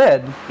ready for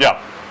bed. Yeah.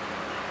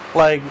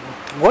 Like,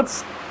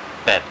 what's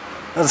bed?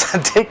 That's a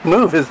dick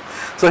move.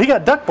 So he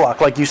got duck blocked,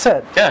 like you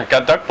said. Yeah,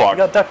 got duck blocked. He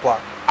got duck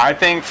blocked. I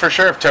think for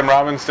sure if Tim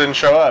Robbins didn't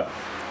show up,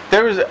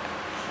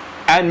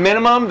 at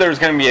minimum, there's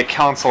going to be a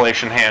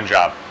consolation hand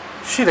job.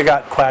 She'd have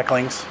got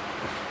quacklings.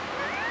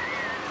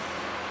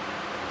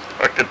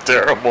 Fucking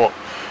terrible.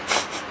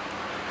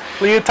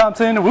 Leah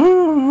Thompson,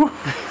 woo!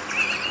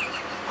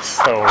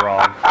 So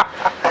wrong.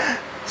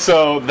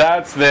 So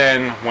that's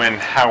then when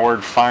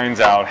Howard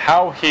finds out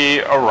how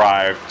he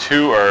arrived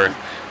to Earth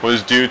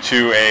was due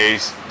to a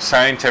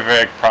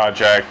scientific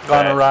project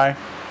gone awry.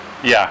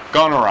 Yeah,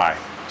 gone awry.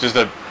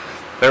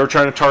 They were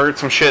trying to target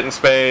some shit in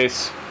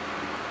space,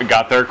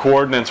 got their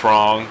coordinates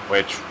wrong,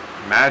 which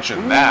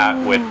imagine that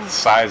with the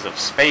size of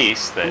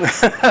space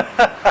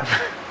that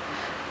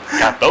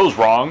got those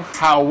wrong.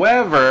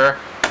 However,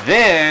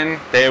 then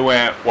they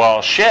went,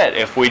 well, shit,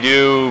 if we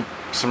do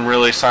some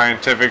really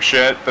scientific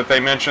shit that they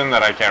mentioned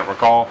that I can't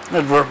recall.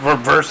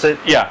 Reverse it.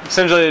 Yeah,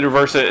 essentially they'd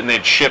reverse it and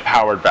they'd ship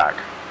Howard back.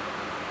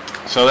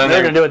 So then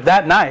they're gonna do it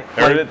that night.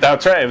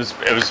 That's right. It was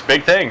a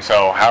big thing.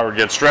 So Howard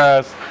gets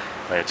dressed,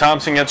 Leia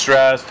Thompson gets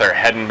dressed. They're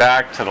heading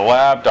back to the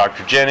lab.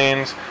 Dr.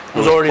 Jennings, who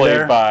was already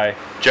played by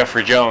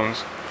Jeffrey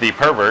Jones, the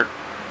pervert,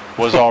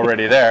 was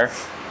already there.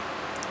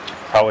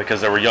 Probably because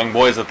there were young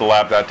boys at the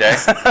lab that day.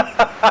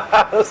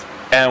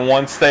 And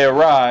once they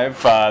arrive,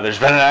 there's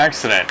been an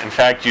accident. In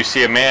fact, you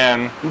see a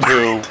man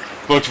who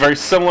looks very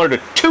similar to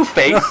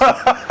Two-Face,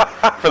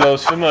 for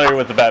those familiar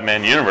with the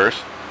Batman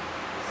universe,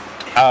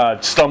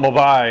 stumble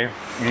by.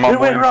 It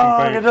went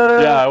wrong.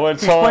 Yeah, it went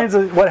so.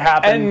 Explains what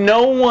happened. And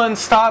no one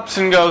stops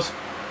and goes,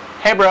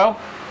 "Hey, bro,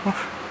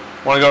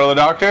 want to go to the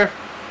doctor?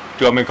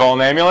 Do you want me to call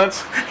an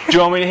ambulance? Do you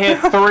want me to hit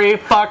 3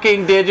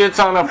 fucking digits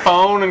on a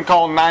phone and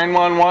call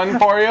 911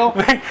 for you?"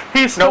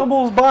 He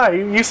stumbles by.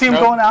 You see him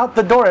going out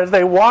the door as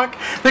they walk.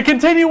 They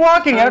continue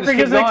walking after he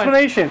gives an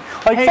explanation.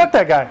 Like, hey, fuck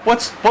that guy.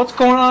 What's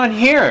going on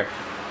here?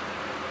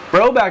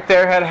 Bro back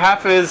there had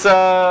half of his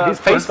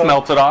face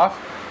melted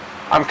off.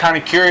 I'm kind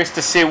of curious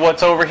to see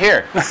what's over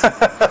here.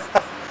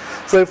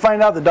 So they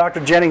find out that Dr.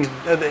 Jennings,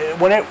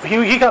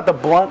 he got the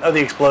blunt of the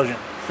explosion.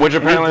 Which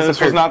apparently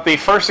this was not the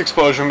first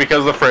explosion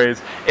because the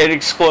phrase, "it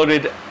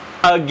exploded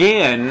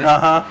again,"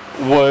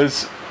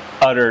 was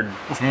uttered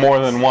more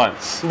than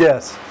once.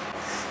 Yes.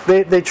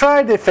 They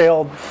tried, they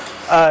failed.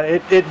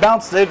 It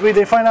bounced,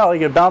 they find out like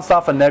it bounced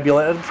off a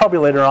nebula. Probably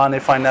later on they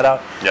find that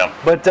out. Yeah.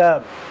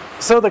 But,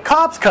 so the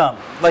cops come.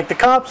 Like, the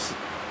cops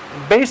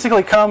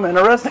basically come and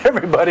arrest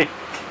everybody.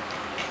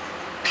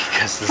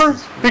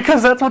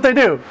 Because that's what they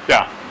do.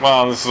 Yeah.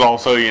 Well, this is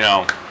also,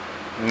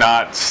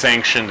 not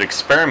sanctioned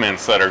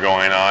experiments that are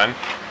going on.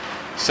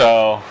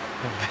 So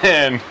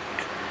then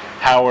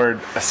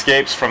Howard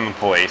escapes from the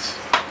police,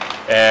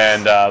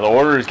 and the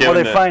order is given.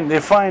 Well, they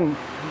find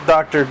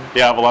Dr.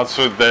 Yeah, well, that's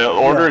what the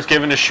order is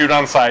given to shoot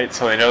on sight,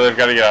 so they know they've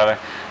got to get out of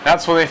there.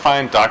 That's when they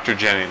find Dr.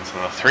 Jennings,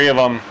 and the three of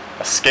them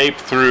escape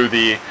through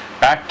the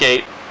back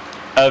gate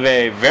of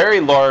a very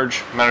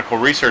large medical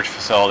research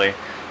facility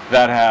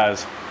that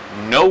has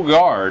no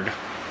guard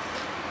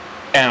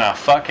and a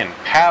fucking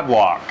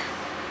padlock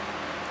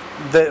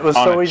That was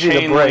on so a easy to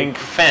chain break. link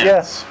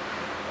fence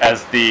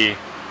as the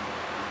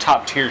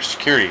top tier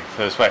security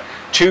for this way.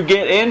 To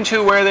get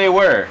into where they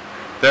were,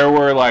 there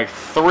were like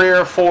 3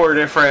 or 4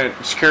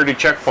 different security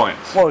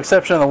checkpoints. Well,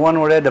 exception of the one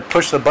where they had to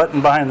push the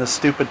button behind the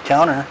stupid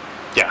counter.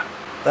 Yeah.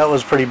 That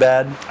was pretty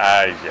bad.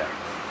 Yeah.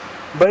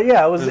 But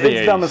yeah, it's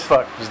The dumb 80s. as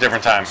fuck. It was a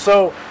different time.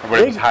 So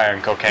Everybody was high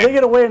on cocaine. they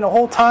get away, and the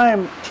whole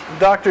time,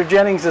 Dr.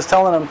 Jennings is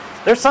telling them,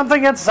 "There's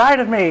something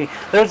inside of me.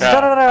 There's Yeah.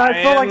 da-da-da,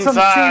 I feel like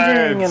something's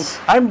changing, and Insides.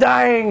 I'm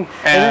dying."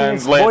 then And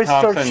his Leia voice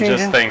starts Thompson changing.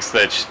 just thinks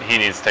that he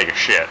needs to take a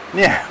shit.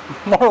 Yeah,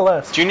 more or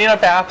less. Do you need a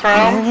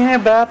bathroom? You need a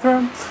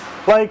bathroom?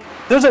 Like,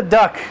 there's a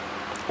duck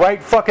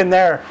right fucking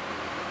there.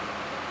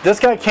 This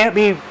guy can't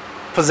be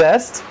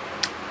possessed.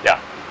 Yeah.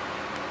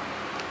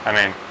 I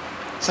mean,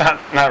 it's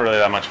not really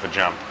that much of a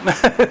jump.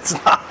 It's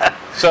not.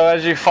 So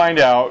as you find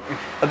out,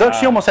 A duck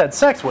she almost had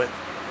sex with.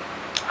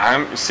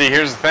 see,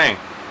 here's the thing.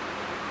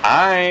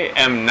 I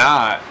am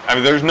not. I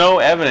mean, there's no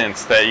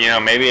evidence that,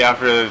 maybe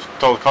after they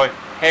told the colleague,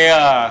 hey,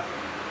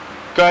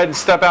 go ahead and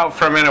step out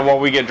for a minute while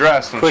we get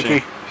dressed, and Quickie.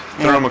 she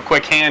threw him a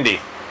quick handy.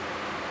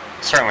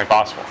 Certainly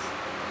possible.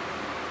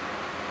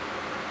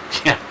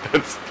 Yeah,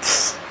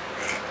 that's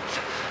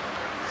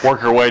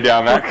work her way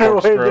down that Her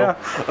way corkscrew. down.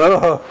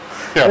 Ugh.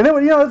 Yeah. And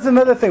then, that's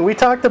another thing. We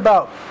talked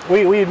about,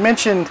 we had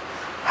mentioned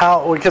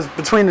how, because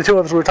between the two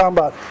of us, we were talking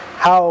about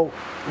how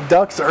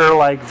ducks are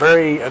like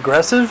very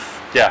aggressive.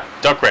 Yeah,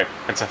 duck rape.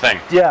 It's a thing.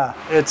 Yeah,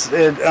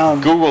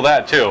 Google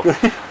that too.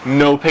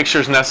 No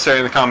pictures necessary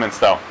in the comments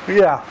though.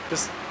 yeah.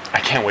 Just, I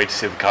can't wait to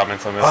see the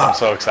comments on this. I'm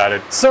so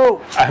excited.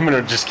 so, I'm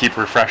gonna just keep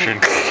refreshing.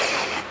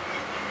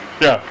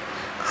 Yeah,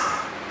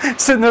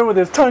 sitting there with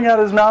his tongue out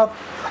his mouth.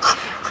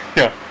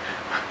 yeah.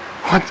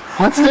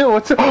 What's new?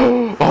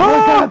 Oh my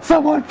God!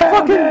 Someone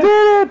found Fucking it.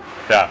 did it!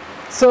 Yeah.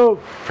 So,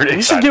 Pretty you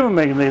exciting. should give them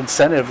an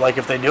incentive. Like,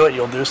 if they do it,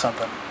 you'll do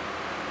something.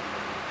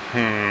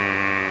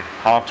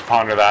 I'll have to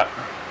ponder that.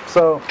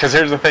 So, Because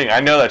here's the thing. I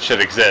know that shit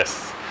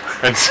exists,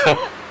 and so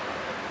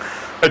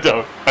I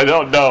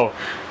don't know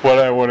what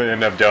I want to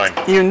end up doing.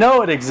 you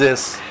know it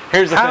exists.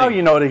 Here's the How thing.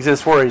 you know it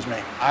exists worries me.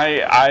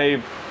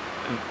 I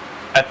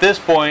at this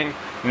point,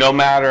 no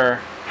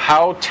matter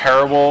how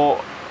terrible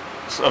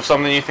of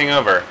something you think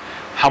of, or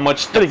how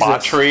much It exists.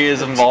 debauchery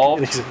is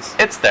involved, It exists.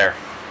 it's there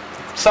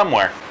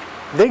somewhere.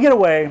 They get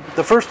away.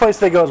 The first place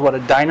they go is what, a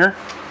diner?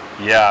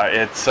 Yeah,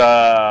 it's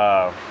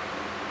oh,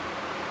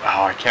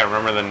 I can't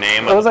remember the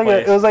name It of was the like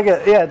place. it was like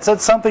yeah. It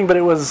said something, but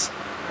it was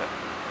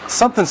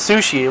something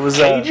sushi. It was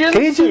Cajun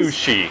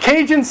sushi.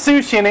 Cajun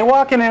sushi, and they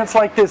walk in and it's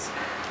like this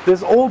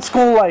old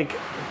school like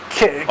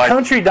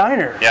country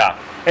diner. Yeah.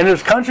 And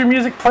there's country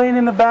music playing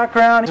in the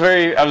background.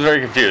 I was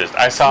very confused.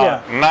 I saw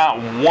Yeah. not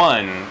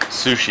one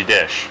sushi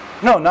dish.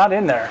 No, not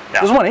in there. Yeah.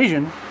 There's one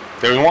Asian.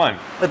 There was one.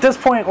 At this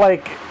point,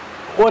 like,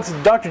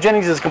 Dr.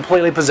 Jennings is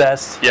completely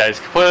possessed. Yeah, he's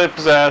completely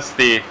possessed.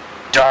 The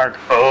Dark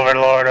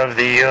Overlord of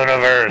the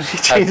Universe. He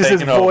has changes his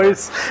taken over.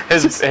 voice.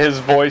 His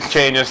voice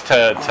changes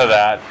to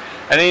that,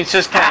 and he's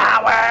just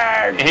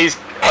he's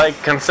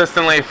like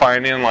consistently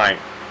finding like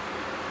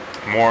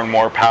more and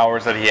more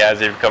powers that he has.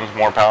 He becomes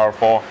more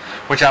powerful,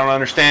 which I don't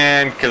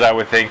understand because I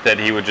would think that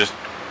he would just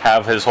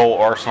have his whole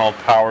arsenal of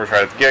powers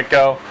right at the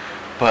get-go.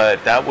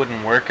 But that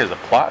wouldn't work as a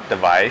plot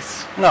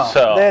device. No,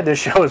 so they had to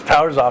show his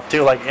powers off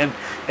too, like in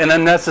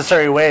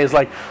unnecessary ways,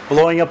 like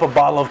blowing up a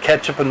bottle of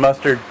ketchup and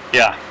mustard.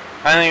 yeah,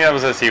 I think that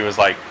was as he was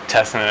like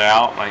testing it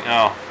out. Like,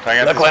 oh, do I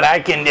got Look this what I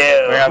can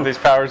We have do. these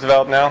powers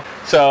developed now.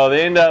 So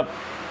they end up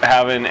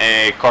having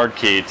a card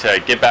key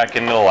to get back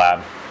into the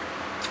lab.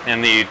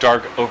 And the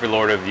Dark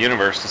Overlord of the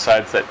Universe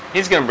decides that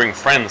he's going to bring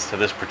friends to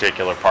this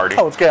particular party.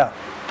 Oh, it's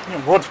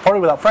what's a party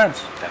without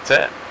friends? That's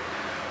it.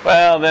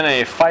 Well, then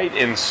a fight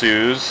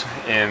ensues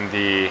in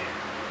the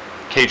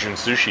Cajun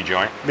sushi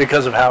joint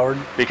Because of Howard.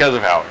 because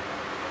of Howard.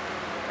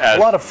 A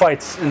lot of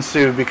fights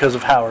ensue because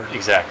of Howard.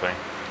 Exactly.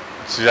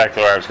 That's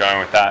exactly where I was going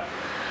with that.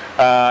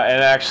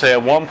 And actually,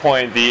 at one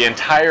point, the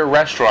entire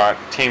restaurant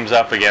teams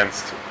up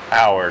against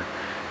Howard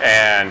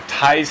and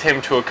ties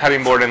him to a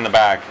cutting board in the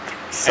back.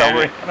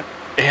 Celery. And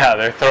yeah,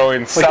 they're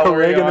throwing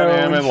celery on oregano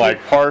him and and like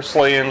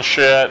parsley and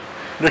shit.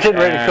 They're getting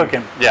ready to And, cook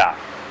him. Yeah.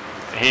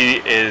 He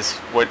is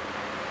what,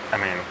 I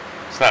mean,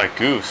 it's not a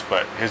goose,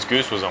 but his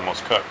goose was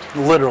almost cooked.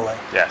 Literally.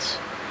 Yes.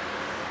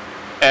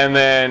 And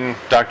then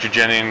Dr.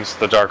 Jennings,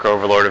 the Dark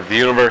Overlord of the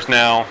Universe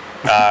now,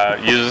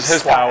 uses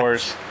his Slash.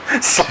 powers.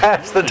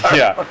 Slash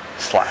the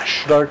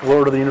Slash. Dark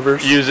Lord of the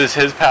Universe. Uses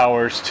his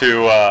powers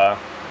to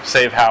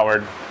save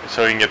Howard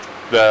so he can get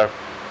the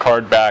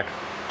card back.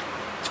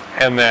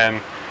 And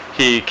then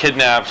he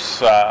kidnaps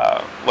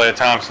Leia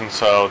Thompson,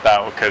 so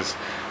that, because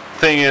the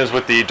thing is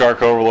with the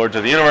Dark Overlords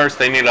of the Universe,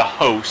 they need a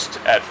host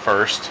at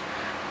first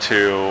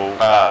to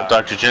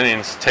Dr.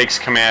 Jennings takes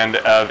command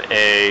of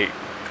a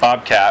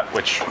bobcat,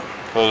 which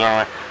Those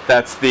are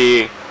that's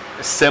the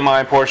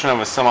semi portion of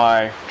a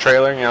semi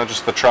trailer. You know,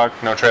 just the truck,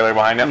 no trailer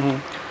behind it.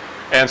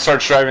 And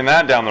starts driving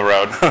that down the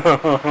road.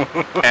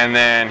 And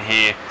then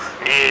he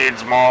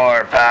needs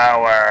more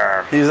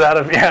power. He's out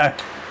of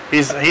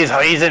He's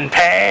in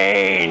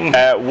pain.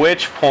 At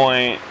which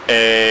point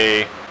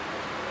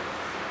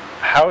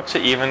how to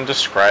even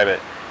describe it?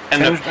 A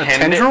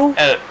tendril?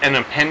 An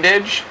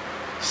appendage,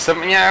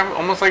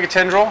 almost like a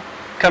tendril,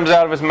 comes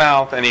out of his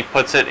mouth, and he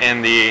puts it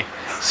in the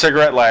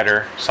cigarette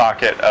lighter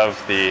socket of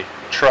the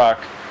truck.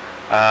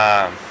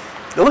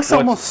 It looks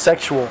almost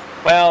sexual.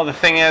 Well, the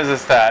thing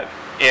is that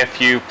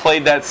if you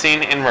played that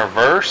scene in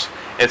reverse,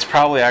 it's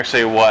probably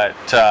actually what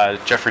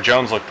Jeffrey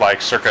Jones looked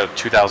like circa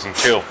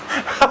 2002.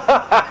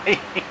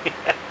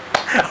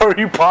 Or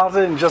you pause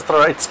it in just the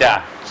right spot.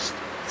 Yeah,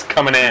 it's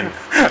coming in.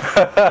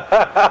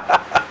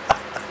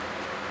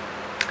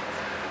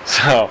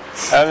 So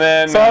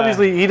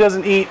obviously he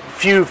doesn't eat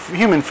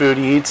human food.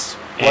 He eats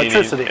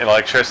electricity.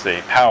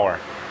 Electricity, power.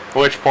 At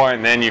which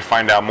point, then you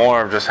find out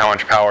more of just how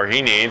much power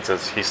he needs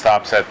as he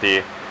stops at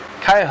the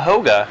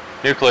Cuyahoga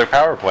nuclear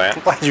power plant.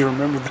 I'm glad you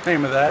remember the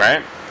name of that.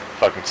 Right?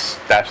 Fucking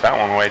stashed that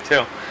one away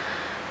too.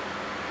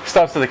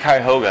 Stops at the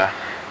Cuyahoga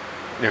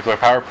nuclear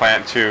power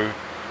plant to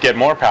get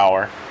more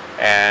power,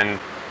 and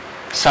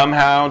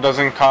somehow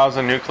doesn't cause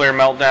a nuclear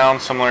meltdown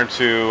similar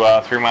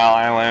to 3 Mile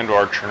Island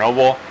or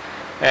Chernobyl,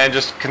 and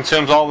just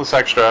consumes all this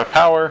extra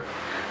power.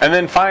 And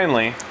then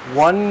finally,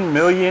 1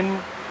 million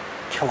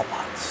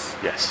kilowatts.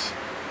 Yes,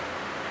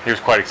 he was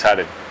quite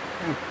excited.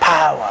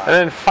 Power. And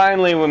then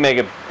finally we make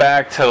it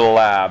back to the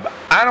lab.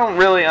 I don't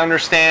really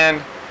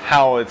understand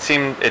how it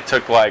seemed it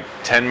took like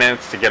 10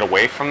 minutes to get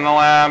away from the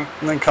lab.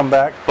 And then come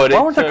back. But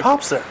why weren't the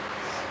cops there?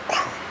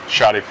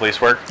 Shoddy police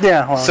work.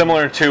 Yeah. Well,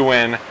 similar to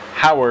when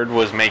Howard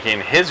was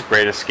making his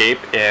great escape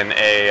in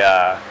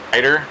a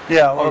glider.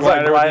 Yeah, it was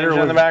like glider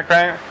in the back,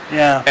 right?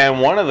 Yeah. And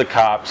one of the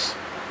cops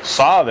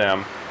saw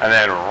them and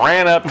then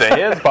ran up to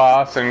his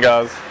boss and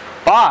goes,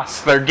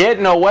 "Boss, they're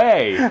getting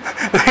away."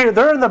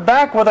 They're in the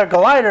back with a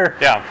glider.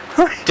 Yeah.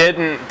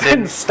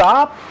 Didn't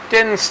stop?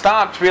 Didn't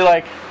stop to be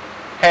like,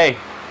 "Hey,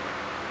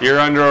 you're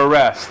under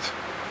arrest.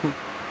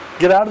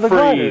 Get out of the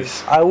glider.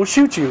 Freeze. I will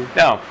shoot you."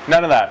 No,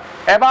 none of that.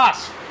 "Hey,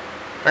 boss,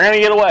 they're going to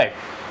get away."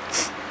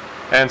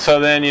 And so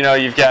then,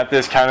 you've got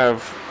this kind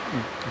of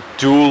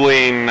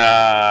dueling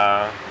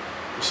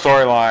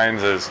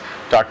storylines as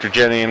Dr.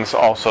 Jennings,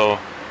 also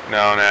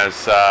known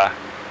as the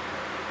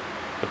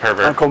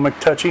pervert. Uncle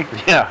McTouchy.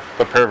 Yeah,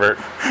 the pervert.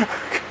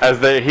 As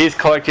he's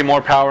collecting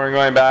more power and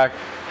going back,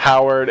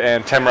 Howard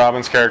and Tim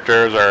Robbins'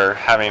 characters are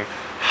having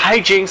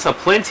hijinks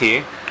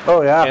aplenty.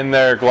 Oh yeah. In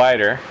their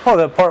glider. Oh,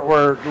 the part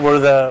where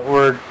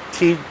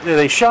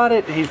they shot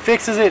it, he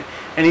fixes it,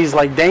 and he's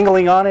like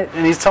dangling on it,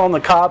 and he's telling the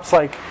cops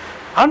like,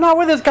 "I'm not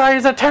with this guy.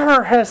 He's a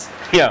terrorist."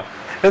 Yeah.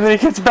 And then he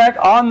gets back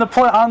on the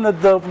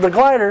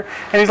glider,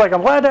 and he's like,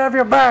 "I'm glad to have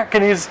you back,"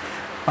 and he's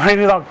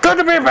like, "Good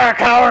to be back,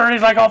 Howard." And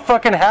he's like all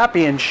fucking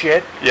happy and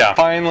shit. Yeah.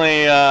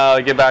 Finally,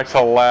 get back to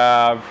the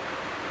lab.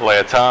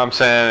 Leia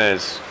Thompson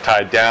is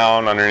tied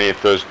down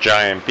underneath this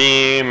giant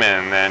beam,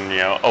 and then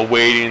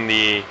awaiting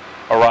the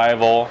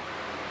arrival,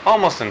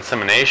 almost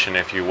insemination,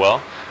 if you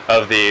will,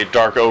 of the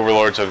dark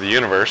overlords of the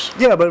universe.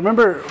 Yeah, but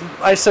remember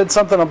I said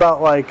something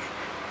about like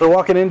they're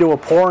walking into a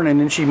porn and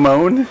then she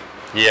moaned?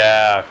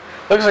 Yeah.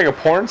 Looks like a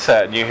porn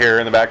set, and you hear her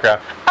in the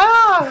background,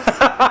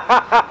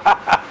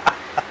 "Ah!"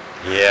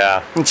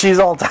 Yeah. And she's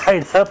all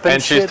tied up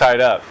and she's tied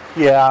up.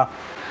 Yeah.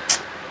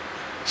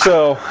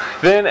 So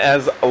then,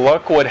 as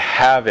luck would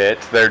have it,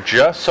 there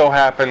just so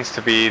happens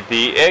to be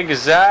the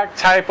exact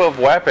type of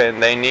weapon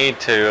they need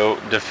to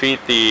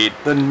defeat the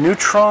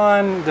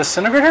neutron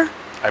disintegrator?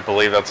 I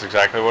believe that's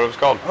exactly what it was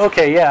called.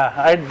 Okay, yeah.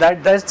 I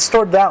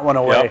stored that one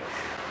away. Yep.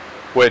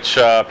 Which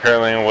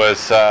apparently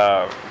was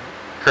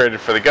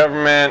created for the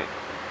government,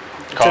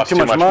 cost too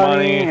much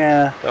money,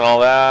 yeah, and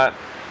all that.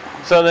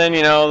 So then,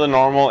 the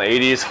normal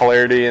 80s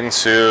hilarity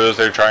ensues.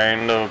 They're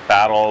trying to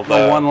battle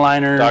the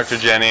one-liners. Dr.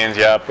 Jennings,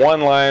 yep,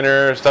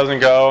 one-liners,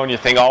 doesn't go, and you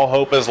think all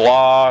hope is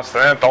lost.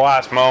 And at the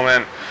last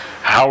moment,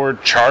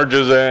 Howard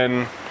charges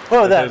in.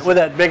 Well, with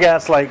that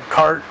big-ass, like,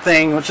 cart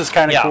thing, which is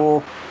kind of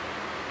cool.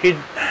 He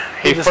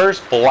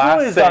first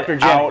blasts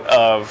it out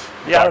of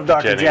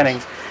Dr.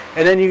 Jennings.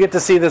 And then you get to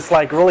see this,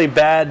 like, really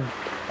bad...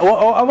 I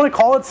want to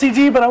call it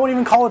CG, but I won't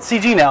even call it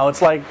CG now.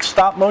 It's, like,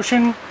 stop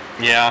motion.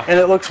 Yeah. And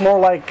it looks more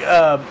like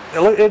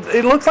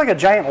it looks like a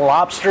giant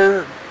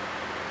lobster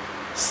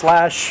 /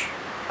 I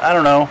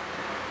don't know.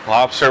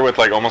 Lobster with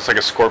like almost like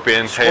a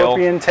scorpion tail.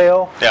 Scorpion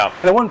tail. Yeah.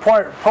 And at one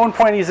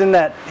point he's in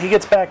that. He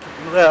gets back.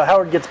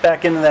 Howard gets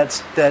back into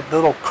that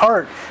little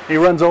cart. And he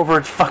runs over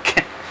its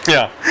fucking.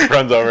 Yeah.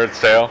 Runs over its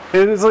tail.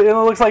 It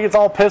looks like it's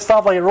all pissed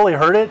off. Like it really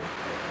hurt it.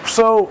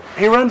 So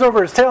he runs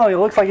over his tail and it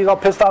looks like he's all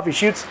pissed off. He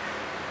shoots,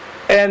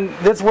 and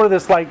that's where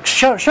this like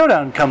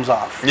showdown comes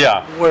off.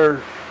 Yeah.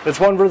 Where it's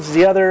one versus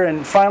the other,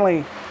 and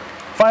finally,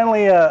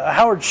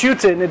 Howard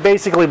shoots it, and it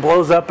basically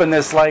blows up in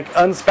this like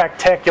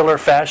unspectacular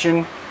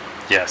fashion.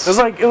 Yes.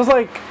 It was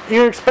like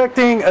you're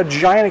expecting a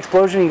giant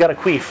explosion, and you got a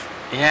queef.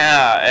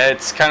 Yeah,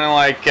 it's kind of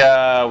like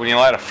when you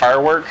light a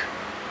firework.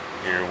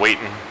 You're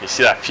waiting. You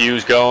see that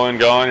fuse going.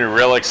 You're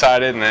real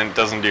excited, and then it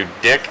doesn't do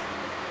dick.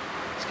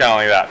 It's kind of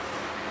like that.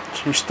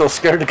 You're still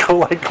scared to go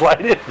like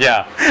light it?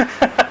 Yeah.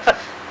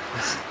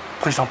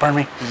 Please don't burn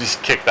me. You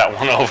just kick that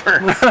one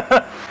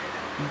over.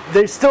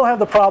 They still have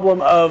the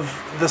problem of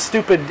the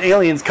stupid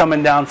aliens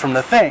coming down from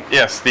the thing.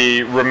 Yes,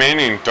 the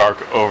remaining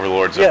Dark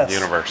Overlords of the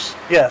universe.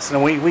 Yes,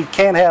 and we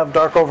can't have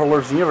Dark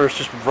Overlords of the universe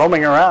just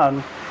roaming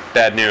around.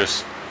 Bad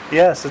news.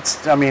 Yes,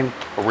 it's, I mean...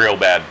 Real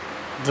bad.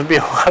 There'd be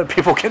a lot of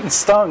people getting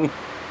stung.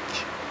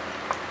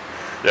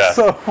 Yeah.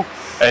 So...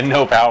 And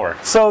no power.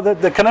 So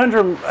the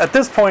conundrum at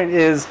this point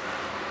is,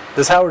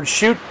 does Howard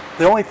shoot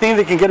the only thing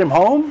that can get him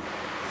home?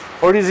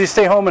 Or does he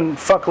stay home and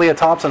fuck Leah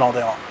Thompson all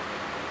day long?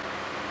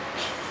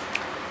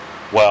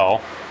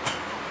 Well,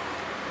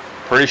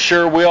 pretty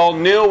sure we all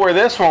knew where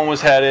this one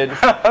was headed.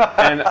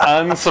 And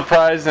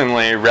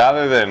unsurprisingly,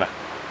 rather than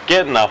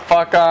getting the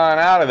fuck on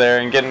out of there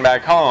and getting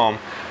back home,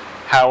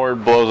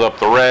 Howard blows up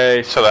the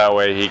Ray so that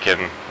way he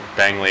can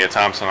bang Leah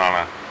Thompson on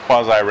a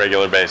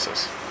quasi-regular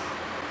basis.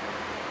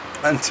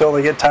 Until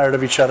they get tired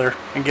of each other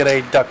and get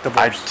a duck divorce.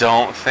 I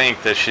don't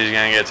think that she's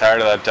going to get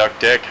tired of that duck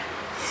dick.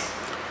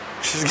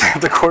 She's gonna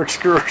have to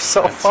corkscrew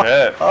herself.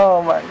 That's it.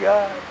 Oh my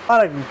god! A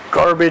lot of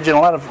garbage and a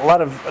lot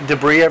of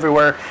debris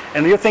everywhere,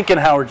 and you're thinking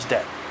Howard's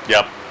dead.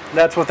 Yep.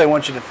 That's what they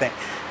want you to think.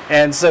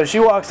 And so she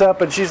walks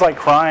up and she's like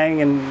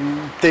crying,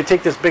 and they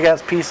take this big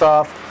ass piece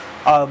off,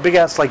 big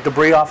ass like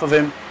debris off of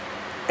him,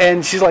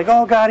 and she's like,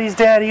 "Oh God, he's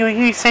dead.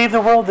 He saved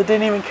the world that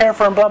didn't even care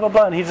for him." Blah blah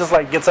blah. And he just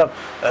like gets up,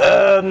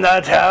 "I'm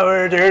not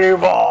Howard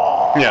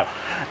anymore." Yeah.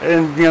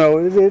 And you know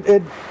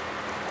it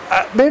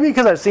maybe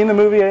because I've seen the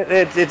movie,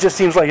 it just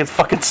seems like it's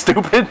fucking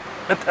stupid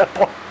at that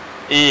point.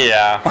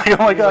 Yeah. Like, I'm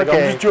like,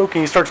 okay. I'm just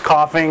joking. He starts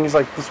coughing. He's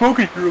like, the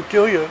smoking will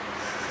kill you.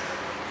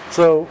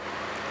 So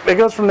it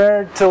goes from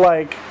there to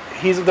like,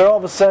 they're all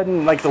of a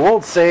sudden, like the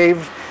world's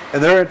saved,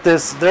 and they're at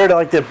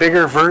like the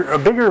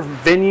bigger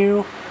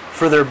venue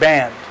for their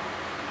band,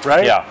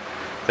 right? Yeah.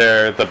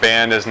 The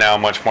band is now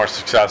much more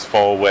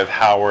successful with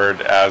Howard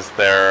as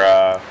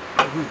their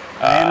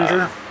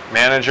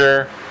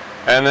manager.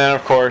 And then,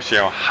 of course,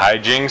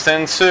 hijinks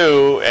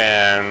ensue,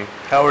 and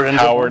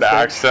Howard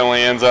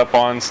accidentally ends up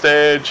on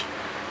stage.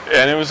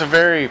 And it was a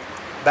very...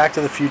 Back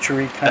to the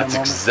Future-y kind of moment.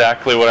 That's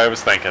exactly what I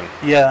was thinking.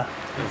 Yeah.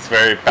 It's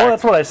very... Well,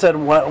 that's what I said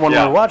when we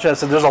were watching. I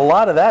said, there's a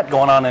lot of that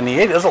going on in the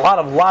 80s. There's a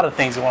lot of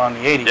things going on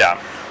in the 80s. Yeah.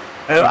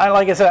 And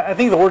like I said, I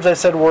think the words I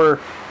said were,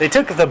 they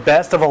took the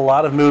best of a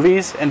lot of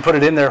movies and put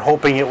it in there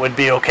hoping it would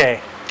be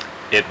okay.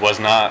 It was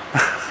not.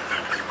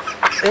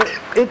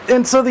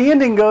 And so the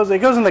ending goes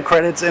in the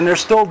credits, and they're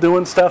still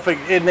doing stuff,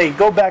 and they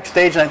go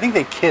backstage, and I think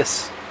they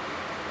kiss.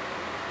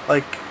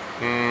 Like,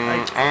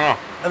 I don't know.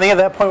 I think at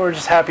that point we're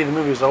just happy the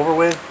movie was over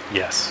with.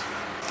 Yes.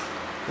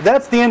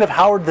 That's the end of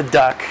Howard the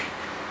Duck.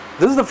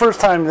 This is the first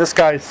time this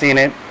guy's seen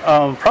it.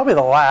 Probably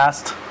the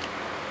last.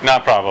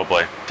 Not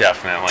probably.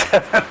 Definitely.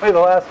 Definitely the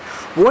last.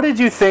 What did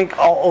you think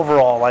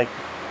overall? Like,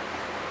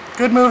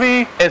 good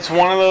movie? It's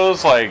one of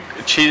those, like,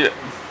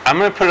 I'm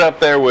going to put it up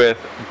there with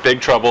Big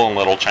Trouble in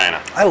Little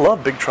China. I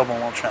love Big Trouble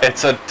in Little China.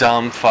 It's a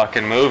dumb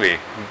fucking movie,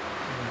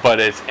 but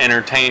it's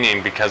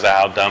entertaining because of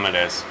how dumb it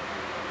is.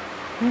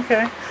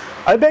 Okay.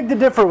 I beg to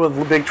differ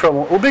with Big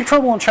Trouble. Well, Big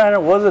Trouble in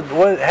China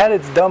had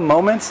its dumb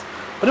moments,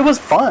 but it was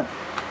fun.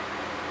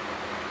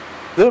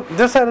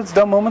 This had its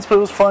dumb moments, but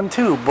it was fun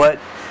too. But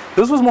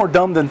this was more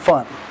dumb than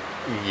fun.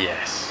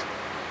 Yes.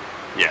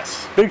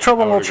 Yes. Big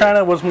Trouble in Little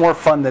China was more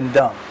fun than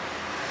dumb.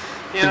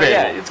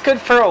 Yeah, it's good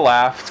for a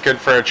laugh. It's good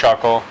for a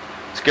chuckle.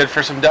 It's good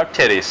for some duck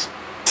titties.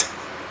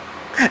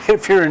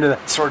 If you're into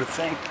that sort of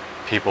thing.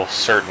 People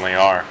certainly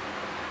are.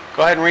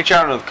 Go ahead and reach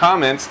out in the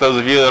comments, those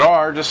of you that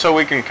are, just so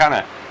we can kind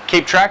of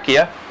keep track of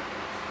you.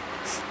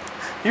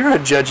 You're a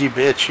judgy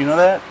bitch, you know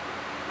that?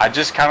 I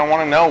just kind of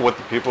want to know what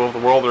the people of the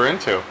world are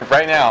into.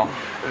 Right now,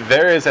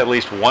 there is at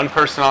least one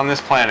person on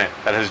this planet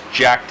that has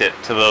jacked it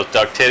to those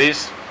duck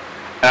titties.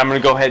 And I'm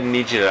going to go ahead and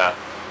need you to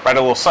write a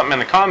little something in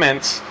the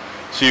comments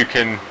so you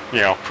can,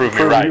 prove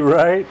me right.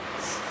 Right.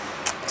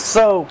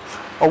 So,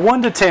 a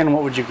 1 to 10,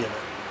 what would you give it?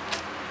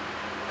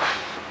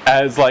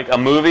 As like a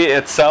movie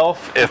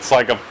itself, it's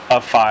like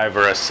a 5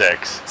 or a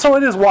 6. So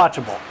it is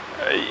watchable.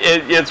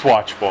 It's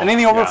watchable.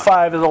 Anything over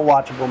 5 is a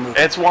watchable movie.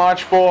 It's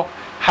watchable.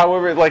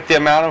 However, like the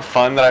amount of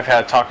fun that I've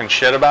had talking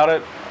shit about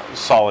it,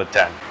 solid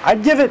 10.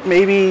 I'd give it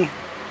maybe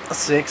a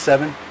 6,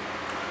 7,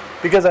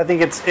 because I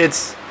think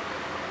it's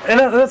and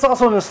that's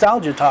also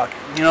nostalgia talk.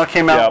 It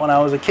came out when I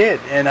was a kid,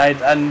 and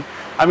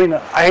I mean,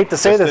 I hate to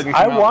say this.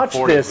 I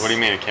watched this. What do you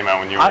mean it came out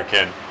when you were a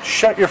kid?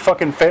 Shut your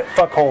fucking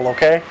fuckhole,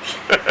 okay?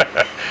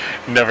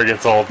 Never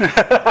gets old.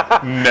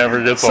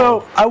 Never gets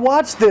old. So I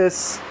watched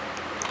this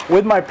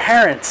with my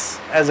parents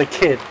as a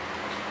kid.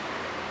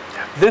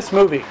 This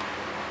movie.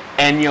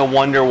 And you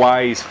wonder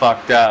why he's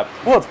fucked up.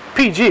 Well, it's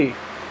PG.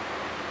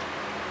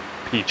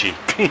 PG.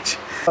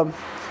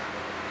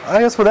 I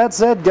guess with that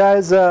said,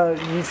 guys,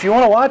 if you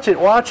want to watch it,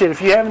 watch it.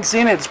 If you haven't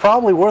seen it, it's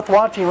probably worth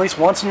watching at least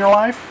once in your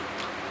life.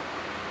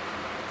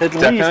 At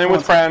Definitely least with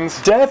once.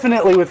 friends.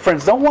 Definitely with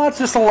friends. Don't watch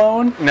this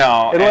alone.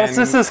 No. Unless and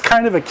this is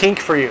kind of a kink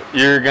for you.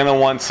 you're gonna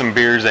want some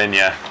beers in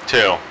you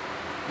too.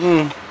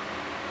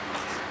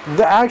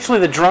 Actually,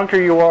 the drunker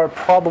you are,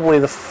 probably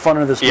the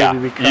funner this Yeah.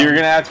 movie becomes. You're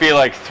gonna have to be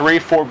like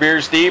 3-4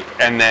 beers deep,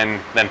 and then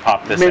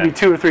pop this Maybe in.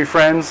 2 or 3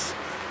 friends.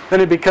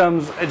 Then it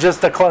becomes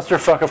just a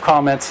clusterfuck of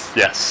comments.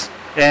 Yes.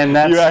 And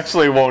that's You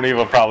actually won't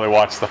even probably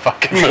watch the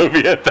fucking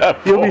movie at that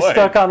point. you'll be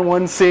stuck on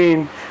one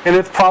scene, and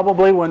it's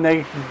probably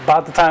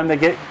about the time they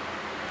get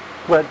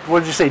what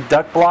did you say,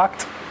 duck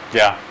blocked?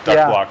 Yeah,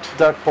 duck blocked.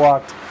 Duck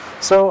blocked.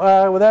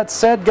 So with that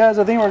said, guys,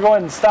 I think we're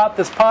going to stop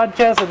this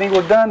podcast. I think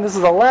we're done. This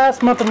is the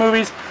last month of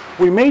movies.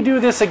 We may do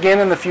this again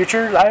in the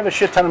future. I have a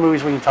shit ton of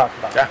movies we can talk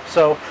about. Yeah.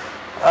 So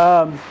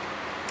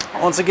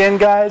once again,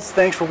 guys,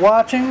 thanks for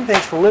watching.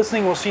 Thanks for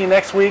listening. We'll see you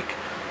next week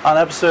on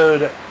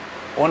episode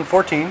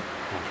 114.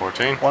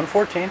 14.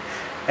 114.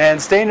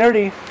 And stay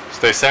nerdy.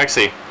 Stay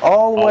sexy.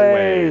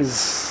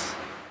 Always.